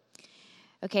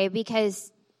 Okay,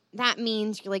 because that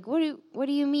means, you're like, what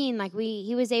do you mean? Like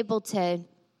he was able to,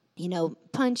 you know,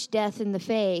 punch death in the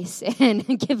face and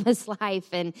give us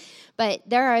life. But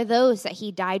there are those that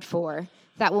he died for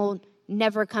that will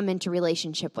never come into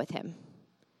relationship with him.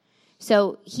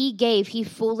 So he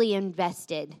fully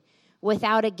invested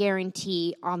without a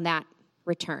guarantee on that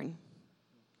return.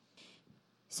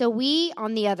 So we,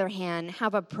 on the other hand,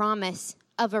 have a promise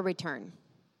of a return.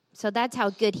 So that's how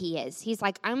good he is. He's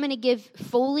like, I'm going to give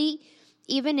fully,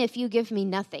 even if you give me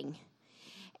nothing.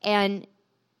 And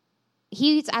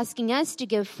he's asking us to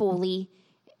give fully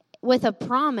with a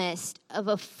promise of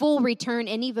a full return,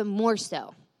 and even more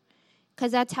so.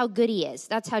 Because that's how good he is.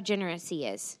 That's how generous he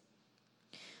is.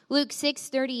 Luke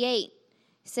 6:38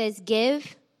 says,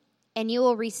 give, and you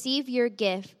will receive your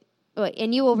gift,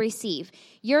 and you will receive.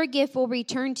 Your gift will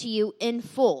return to you in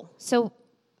full. So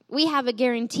we have a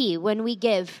guarantee when we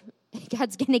give,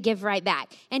 God's going to give right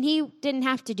back. And he didn't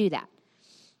have to do that.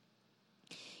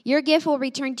 Your gift will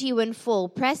return to you in full,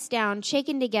 pressed down,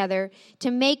 shaken together to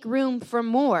make room for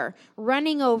more,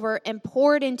 running over and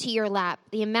poured into your lap.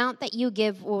 The amount that you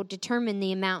give will determine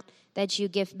the amount that you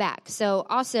give back. So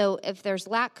also, if there's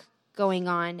lack going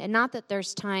on, and not that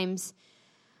there's times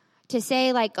to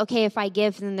say like, okay, if I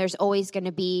give, then there's always going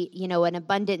to be, you know, an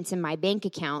abundance in my bank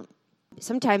account.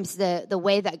 Sometimes the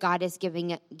way that God is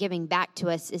giving back to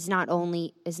us is not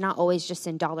always just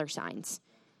in dollar signs.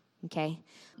 Okay,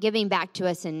 giving back to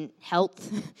us in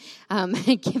health,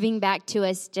 giving back to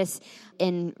us just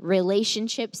in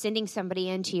relationships, sending somebody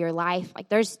into your life. Like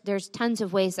there's tons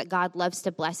of ways that God loves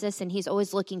to bless us, and he's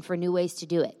always looking for new ways to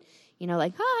do it. You know,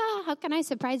 like, how can I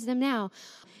surprise them now?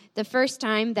 The first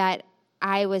time that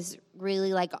I was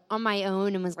really like on my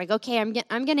own and was like, okay, I'm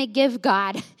going to give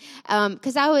God,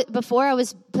 because before I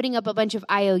was putting up a bunch of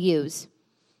IOUs,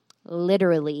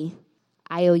 literally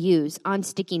IOUs on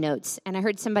sticky notes. And I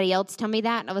heard somebody else tell me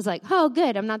that. And I was like, oh,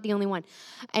 good. I'm not the only one.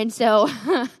 And so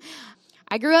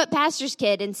I grew up pastor's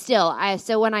kid, and still,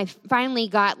 so when I finally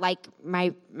got like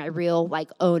my real like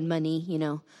own money,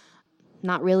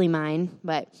 not really mine,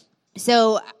 but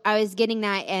so I was getting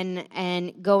that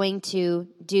and going to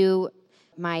do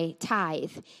my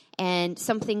tithe, and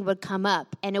something would come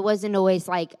up, and it wasn't always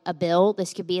like a bill.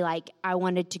 This could be like I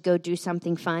wanted to go do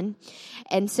something fun,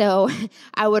 and so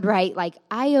I would write like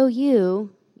I owe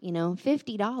you,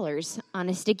 $50 on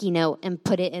a sticky note and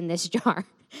put it in this jar.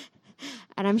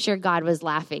 And I'm sure God was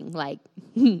laughing, like,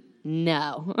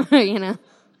 no,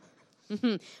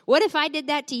 What if I did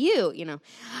that to you,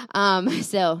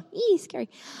 So, scary.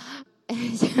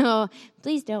 So,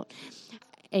 please don't.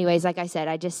 Anyways, like I said,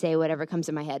 I just say whatever comes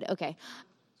in my head. Okay.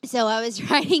 So I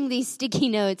was writing these sticky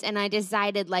notes, and I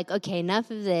decided, like, okay, enough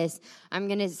of this. I'm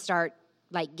going to start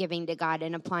like giving to God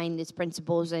and applying these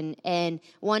principles and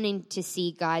wanting to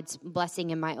see God's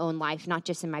blessing in my own life, not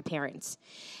just in my parents.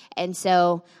 And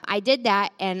so I did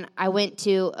that, and I went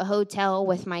to a hotel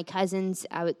with my cousins.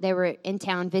 They were in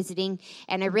town visiting,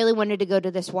 and I really wanted to go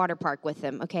to this water park with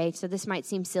them, okay? So this might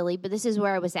seem silly, but this is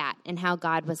where I was at and how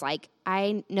God was like,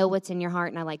 I know what's in your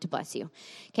heart, and I'd like to bless you.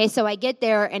 Okay, so I get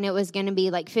there, and it was going to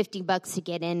be like $50 to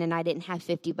get in, and I didn't have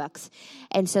 $50.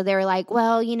 And so they were like,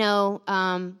 well,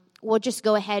 we'll just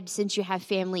go ahead since you have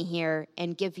family here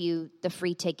and give you the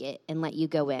free ticket and let you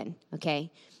go in,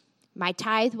 okay? My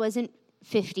tithe wasn't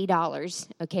 $50,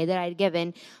 okay, that I'd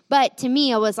given. But to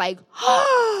me, I was like,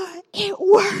 oh, it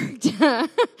worked.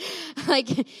 Like,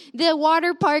 the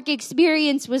water park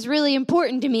experience was really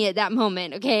important to me at that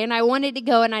moment, okay? And I wanted to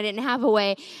go, and I didn't have a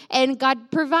way. And God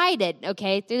provided,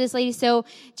 okay, through this lady. So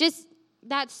just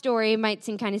that story might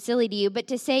seem kind of silly to you, but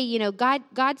to say,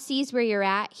 God sees where you're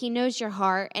at. He knows your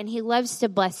heart, and He loves to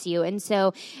bless you. And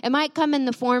so it might come in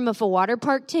the form of a water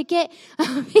park ticket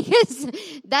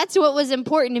because that's what was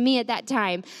important to me at that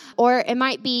time. Or it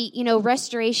might be,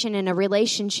 restoration in a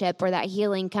relationship or that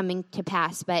healing coming to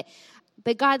pass. But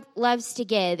God loves to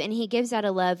give, and He gives out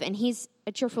of love, and He's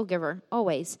a cheerful giver,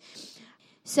 always.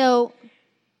 So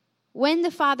when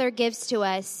the Father gives to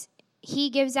us,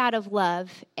 He gives out of love,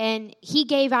 and He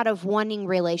gave out of wanting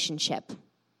relationship.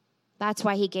 That's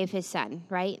why He gave His Son,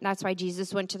 right? That's why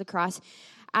Jesus went to the cross,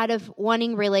 out of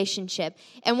wanting relationship.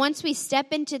 And once we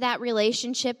step into that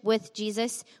relationship with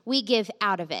Jesus, we give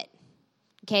out of it.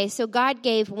 Okay, so God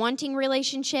gave wanting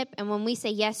relationship, and when we say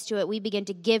yes to it, we begin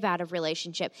to give out of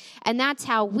relationship. And that's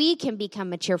how we can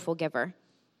become a cheerful giver.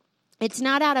 It's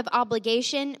not out of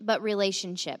obligation, but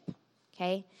relationship,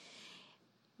 okay?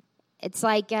 It's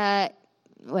like,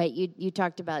 you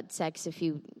talked about sex a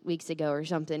few weeks ago or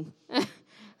something,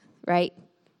 right?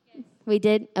 Yes. We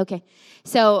did? Okay.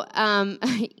 So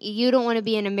you don't want to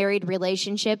be in a married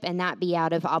relationship and not be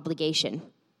out of obligation,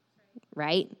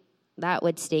 right? That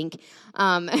would stink.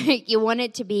 You want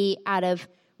it to be out of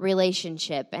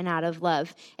relationship and out of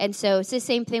love. And so it's the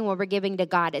same thing when we're giving to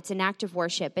God. It's an act of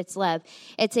worship. It's love.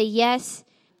 It's a yes,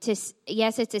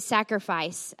 it's a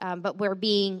sacrifice, but we're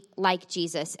being like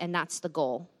Jesus, and that's the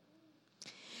goal.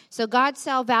 So God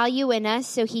saw value in us,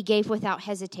 so He gave without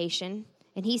hesitation.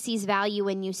 And He sees value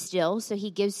in you still, so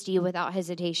He gives to you without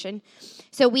hesitation.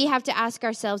 So we have to ask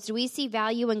ourselves, do we see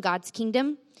value in God's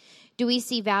kingdom? Do we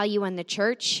see value in the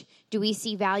church? Do we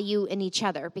see value in each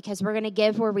other? Because we're going to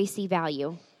give where we see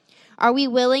value. Are we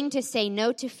willing to say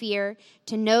no to fear,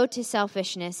 to no to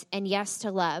selfishness, and yes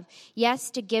to love? Yes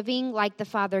to giving like the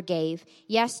Father gave.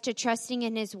 Yes to trusting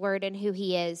in His word and who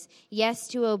He is. Yes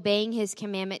to obeying His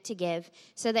commandment to give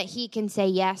so that He can say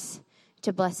yes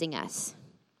to blessing us.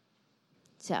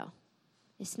 So,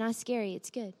 it's not scary.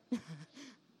 It's good. All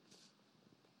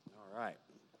right.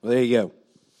 Well, there you go.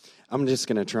 I'm just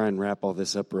going to try and wrap all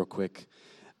this up real quick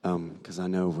because I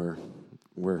know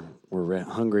we're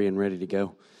hungry and ready to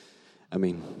go. I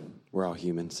mean, we're all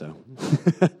human, so.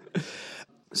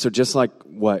 So just like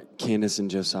what Candace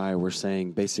and Josiah were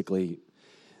saying, basically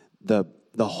the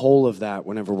whole of that,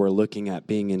 whenever we're looking at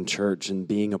being in church and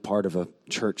being a part of a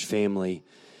church family,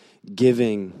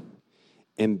 giving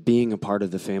and being a part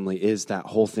of the family is that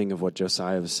whole thing of what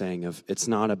Josiah was saying of it's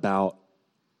not about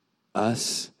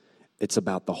us, it's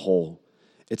about the whole.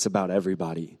 It's about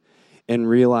everybody. And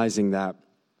realizing that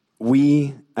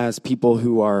we, as people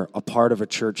who are a part of a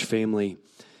church family,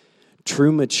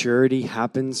 true maturity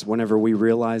happens whenever we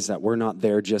realize that we're not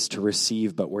there just to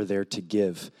receive, but we're there to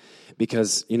give.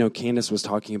 Because, Candace was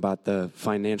talking about the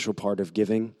financial part of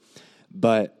giving,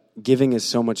 but giving is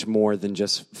so much more than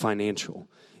just financial.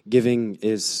 Giving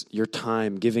is your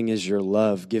time. Giving is your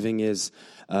love. Giving is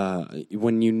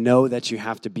when you know that you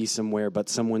have to be somewhere, but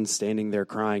someone's standing there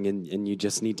crying and you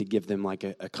just need to give them like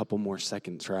a couple more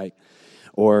seconds, right?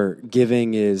 Or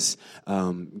giving is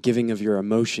giving of your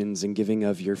emotions and giving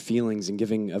of your feelings and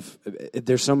giving of,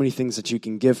 there's so many things that you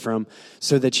can give from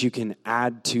so that you can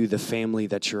add to the family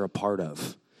that you're a part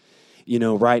of. You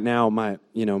know, right now,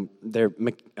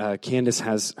 Candace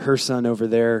has her son over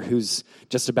there who's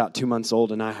just about 2 months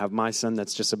old, and I have my son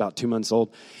that's just about 2 months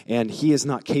old, and he is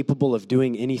not capable of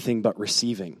doing anything but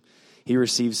receiving. He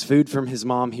receives food from his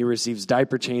mom. He receives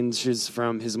diaper changes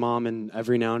from his mom, and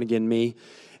every now and again me.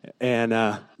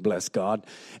 And bless God.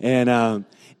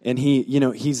 And he,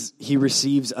 he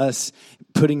receives us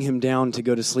putting him down to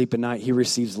go to sleep at night. He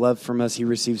receives love from us. He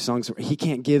receives songs. He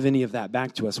can't give any of that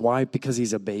back to us. Why? Because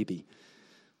he's a baby.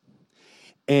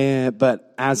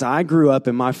 But as I grew up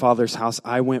in my father's house,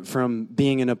 I went from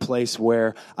being in a place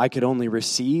where I could only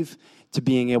receive to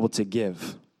being able to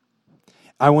give.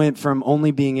 I went from only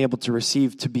being able to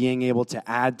receive to being able to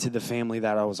add to the family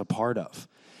that I was a part of.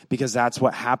 Because that's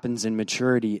what happens in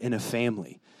maturity in a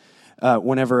family.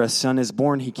 Whenever a son is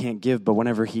born, he can't give, but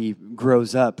whenever he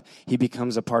grows up, he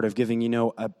becomes a part of giving. You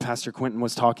know, Pastor Quentin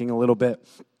was talking a little bit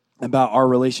about our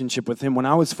relationship with him. When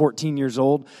I was 14 years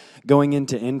old, going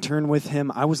into intern with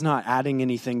him, I was not adding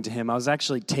anything to him. I was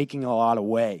actually taking a lot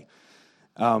away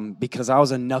because I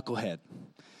was a knucklehead.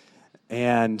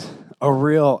 And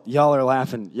y'all are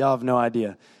laughing. Y'all have no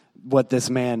idea what this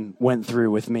man went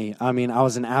through with me. I mean, I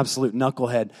was an absolute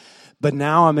knucklehead. But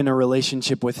now I'm in a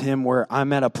relationship with him where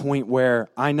I'm at a point where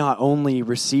I not only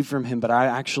receive from him, but I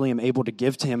actually am able to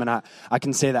give to him. And I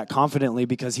can say that confidently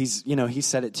because he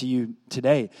said it to you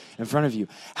today in front of you.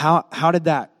 How did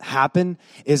that happen?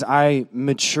 Is I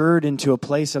matured into a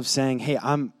place of saying, hey,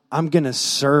 I'm going to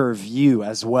serve you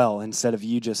as well instead of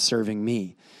you just serving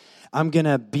me. I'm going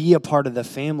to be a part of the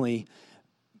family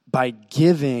by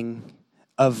giving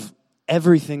of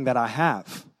everything that I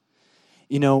have.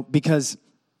 You know, because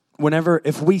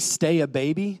if we stay a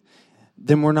baby,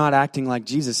 then we're not acting like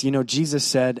Jesus. You know, Jesus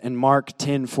said in Mark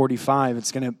 10:45,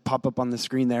 it's going to pop up on the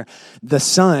screen there, the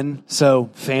Son,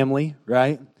 so family,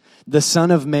 right? The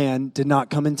Son of Man did not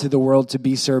come into the world to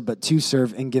be served, but to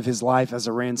serve and give his life as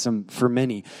a ransom for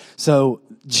many. So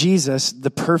Jesus,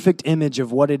 the perfect image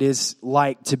of what it is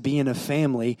like to be in a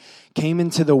family, came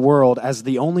into the world as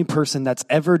the only person that's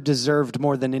ever deserved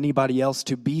more than anybody else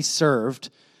to be served,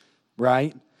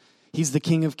 right? He's the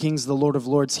King of Kings, the Lord of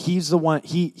Lords. He's the one,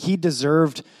 he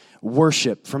deserved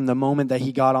worship from the moment that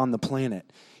he got on the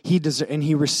planet. And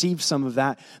he received some of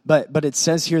that, but it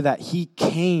says here that he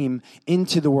came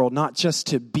into the world not just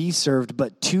to be served,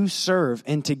 but to serve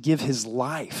and to give his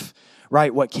life,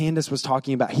 right? What Candace was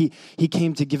talking about. He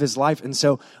came to give his life. And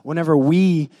so whenever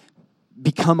we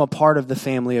become a part of the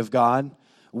family of God,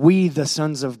 we, the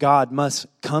sons of God, must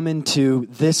come into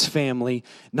this family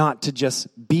not to just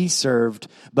be served,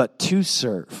 but to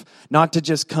serve. Not to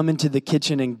just come into the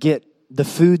kitchen and get the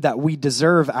food that we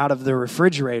deserve out of the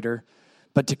refrigerator,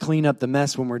 but to clean up the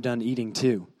mess when we're done eating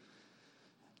too.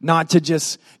 Not to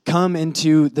just come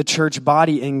into the church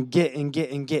body and get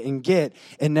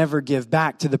and never give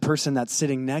back to the person that's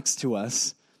sitting next to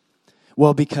us.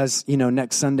 Well, because,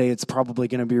 next Sunday it's probably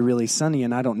going to be really sunny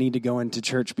and I don't need to go into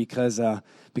church because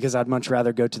I'd much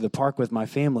rather go to the park with my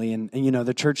family. And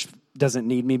the church doesn't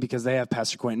need me because they have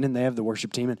Pastor Quentin and they have the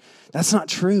worship team. And that's not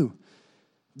true.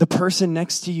 The person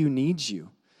next to you needs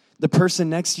you. The person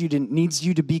next to you needs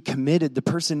you to be committed. The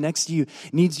person next to you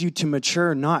needs you to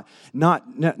mature, not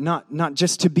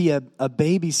just to be a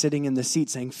baby sitting in the seat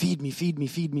saying, feed me, feed me,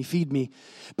 feed me, feed me.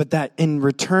 But that in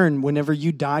return, whenever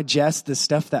you digest the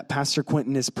stuff that Pastor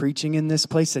Quentin is preaching in this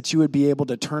place, that you would be able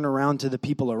to turn around to the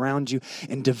people around you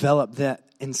and develop that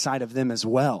inside of them as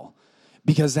well.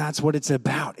 Because that's what it's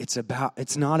about.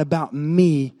 It's not about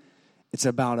me. It's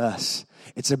about us.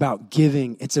 It's about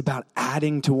giving. It's about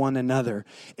adding to one another.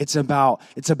 It's about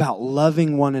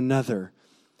loving one another.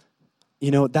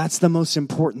 That's the most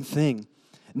important thing.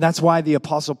 And that's why the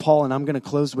Apostle Paul, and I'm going to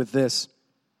close with this.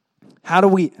 How do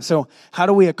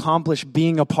we accomplish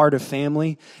being a part of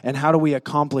family? And how do we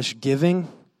accomplish giving?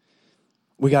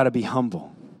 We got to be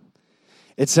humble.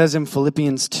 It says in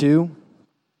Philippians 2,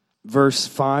 verse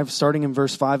 5, starting in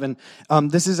verse 5.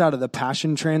 And this is out of the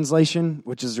Passion Translation,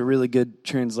 which is a really good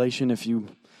translation if you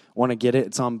Want to get it?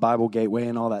 It's on Bible Gateway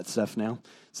and all that stuff now.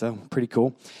 So pretty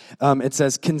cool. It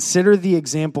says, consider the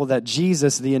example that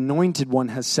Jesus, the anointed one,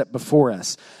 has set before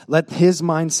us. Let his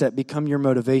mindset become your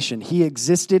motivation. He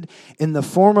existed in the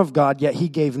form of God, yet he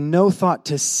gave no thought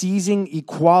to seizing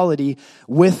equality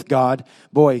with God.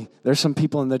 Boy, there's some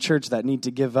people in the church that need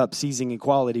to give up seizing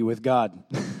equality with God.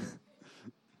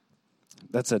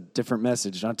 That's a different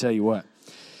message, I'll tell you what.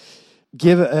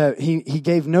 He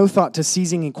gave no thought to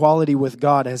seizing equality with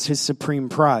God as his supreme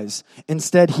prize.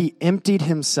 Instead, he emptied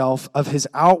himself of his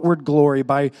outward glory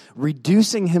by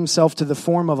reducing himself to the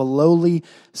form of a lowly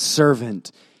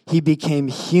servant. He became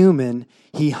human.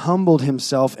 He humbled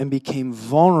himself and became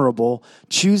vulnerable,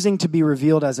 choosing to be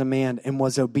revealed as a man, and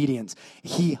was obedient.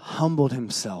 He humbled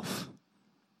himself.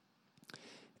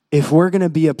 If we're going to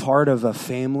be a part of a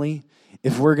family,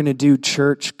 if we're going to do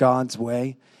church God's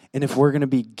way, and if we're going to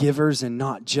be givers and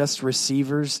not just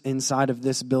receivers inside of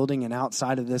this building and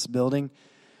outside of this building,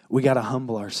 we got to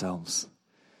humble ourselves.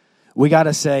 We got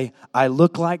to say, I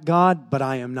look like God, but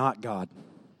I am not God.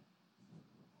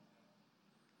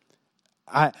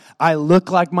 I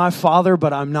look like my father,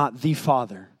 but I'm not the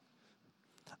father.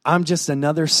 I'm just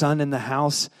another son in the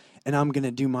house, and I'm going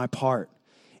to do my part.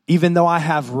 Even though I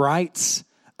have rights,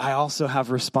 I also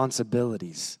have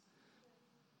responsibilities.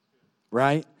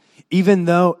 Right? Even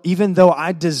though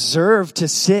I deserve to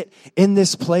sit in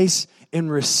this place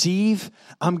and receive,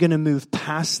 I'm going to move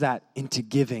past that into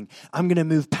giving. I'm going to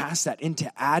move past that into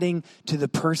adding to the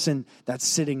person that's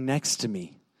sitting next to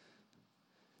me.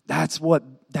 That's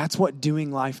what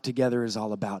doing life together is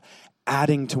all about.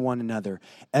 Adding to one another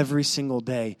every single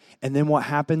day. And then what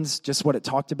happens, just what it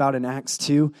talked about in Acts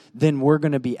 2, then we're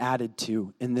going to be added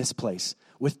to in this place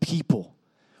with people.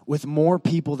 With more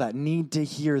people that need to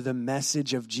hear the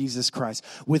message of Jesus Christ.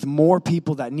 With more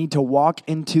people that need to walk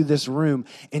into this room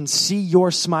and see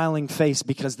your smiling face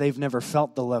because they've never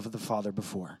felt the love of the Father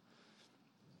before.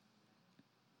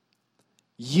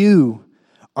 You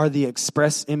are the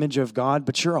express image of God,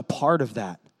 but you're a part of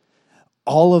that.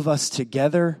 All of us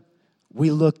together,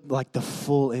 we look like the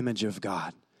full image of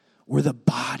God. We're the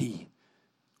body.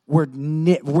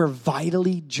 We're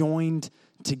vitally joined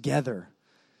together.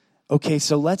 Okay,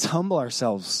 so let's humble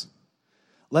ourselves.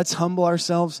 Let's humble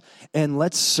ourselves and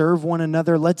let's serve one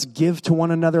another. Let's give to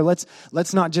one another. Let's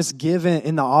not just give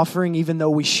in the offering, even though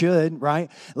we should,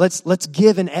 right? Let's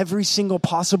give in every single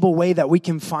possible way that we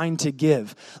can find to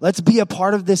give. Let's be a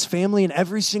part of this family in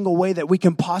every single way that we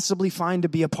can possibly find to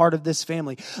be a part of this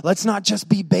family. Let's not just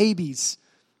be babies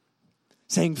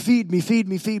saying, feed me, feed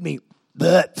me, feed me.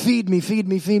 But feed me, feed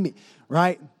me, feed me,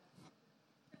 right?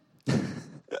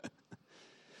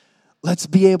 Let's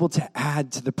be able to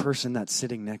add to the person that's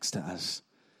sitting next to us,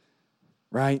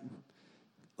 right?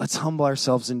 Let's humble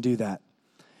ourselves and do that.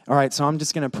 All right, so I'm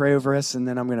just going to pray over us, and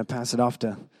then I'm going to pass it off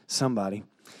to somebody.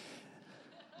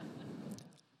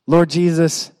 Lord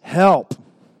Jesus, help.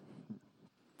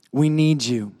 We need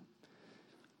you.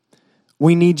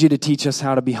 We need you to teach us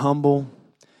how to be humble.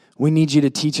 We need you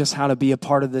to teach us how to be a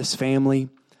part of this family.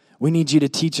 We need you to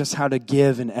teach us how to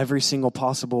give in every single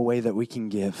possible way that we can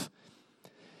give.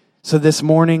 So this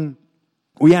morning,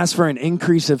 we ask for an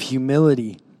increase of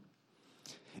humility.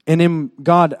 And in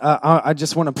God, I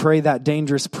just want to pray that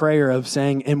dangerous prayer of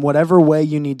saying, in whatever way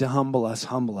you need to humble us,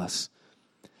 humble us.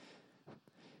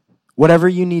 Whatever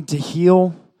you need to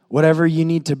heal, whatever you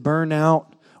need to burn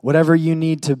out, whatever you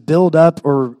need to build up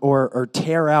or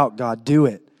tear out, God, do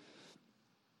it.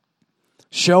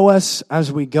 Show us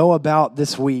as we go about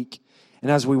this week and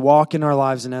as we walk in our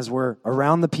lives and as we're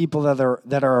around the people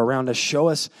that are around us, show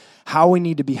us how we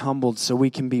need to be humbled so we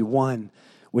can be one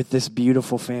with this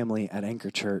beautiful family at Anchor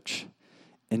Church.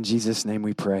 In Jesus' name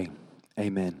we pray.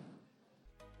 Amen.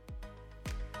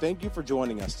 Thank you for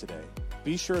joining us today.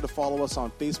 Be sure to follow us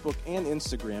on Facebook and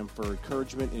Instagram for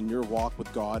encouragement in your walk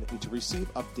with God and to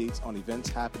receive updates on events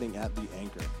happening at the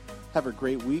Anchor. Have a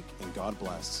great week and God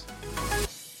bless.